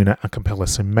Denver Luna a cappella,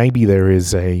 so maybe there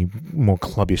is a more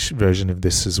clubbish version of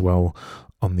this as well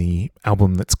on the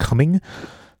album that's coming.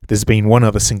 There's been one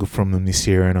other single from them this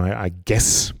year, and I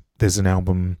guess there's an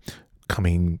album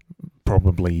coming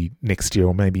probably next year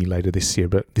or maybe later this year,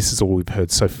 but this is all we've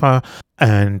heard so far.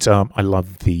 And I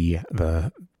love the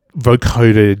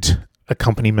vocoded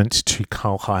accompaniment to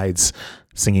Carl Hyde's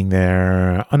singing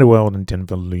their Underworld and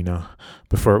Denver Luna.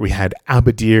 Before it, we had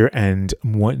Abadir and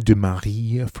Moi de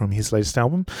Marie from his latest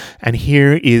album. And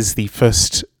here is the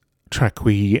first track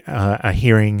we are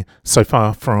hearing so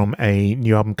far from a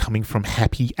new album coming from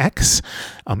Happy Axe,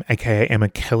 aka Emma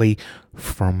Kelly,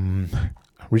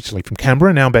 originally from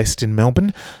Canberra, now based in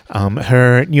Melbourne.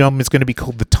 Her new album is going to be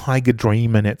called The Tiger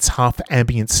Dream, and it's half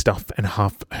ambient stuff and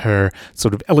half her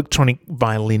sort of electronic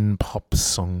violin pop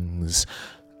songs.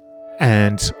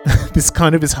 And this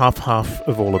kind of is half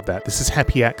of all of that. This is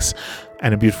Happy Axe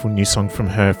and a beautiful new song from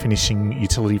her, finishing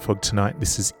Utility Fog tonight.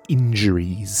 This is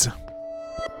Injuries.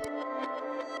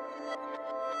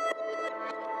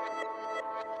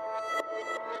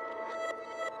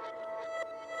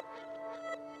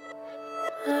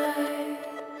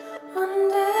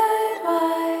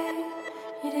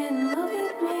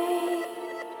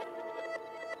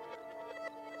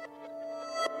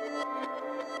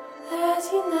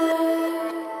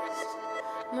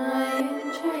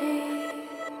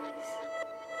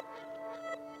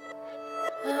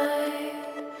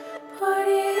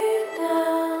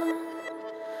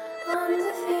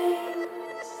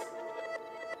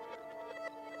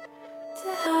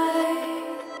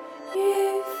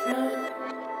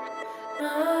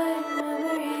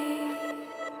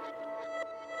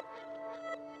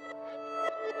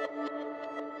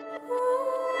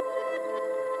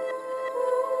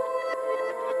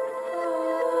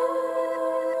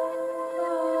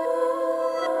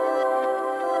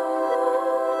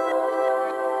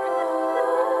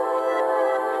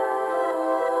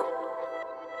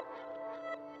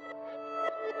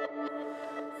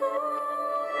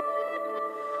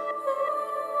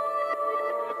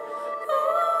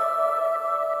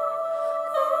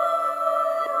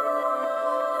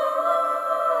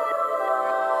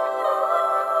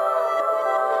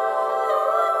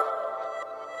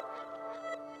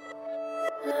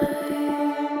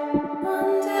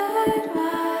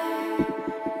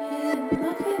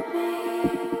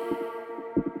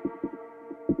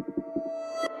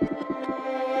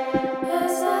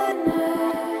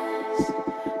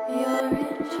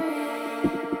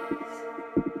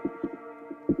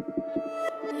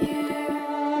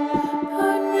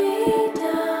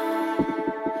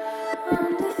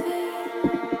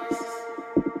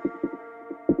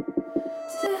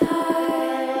 stay high.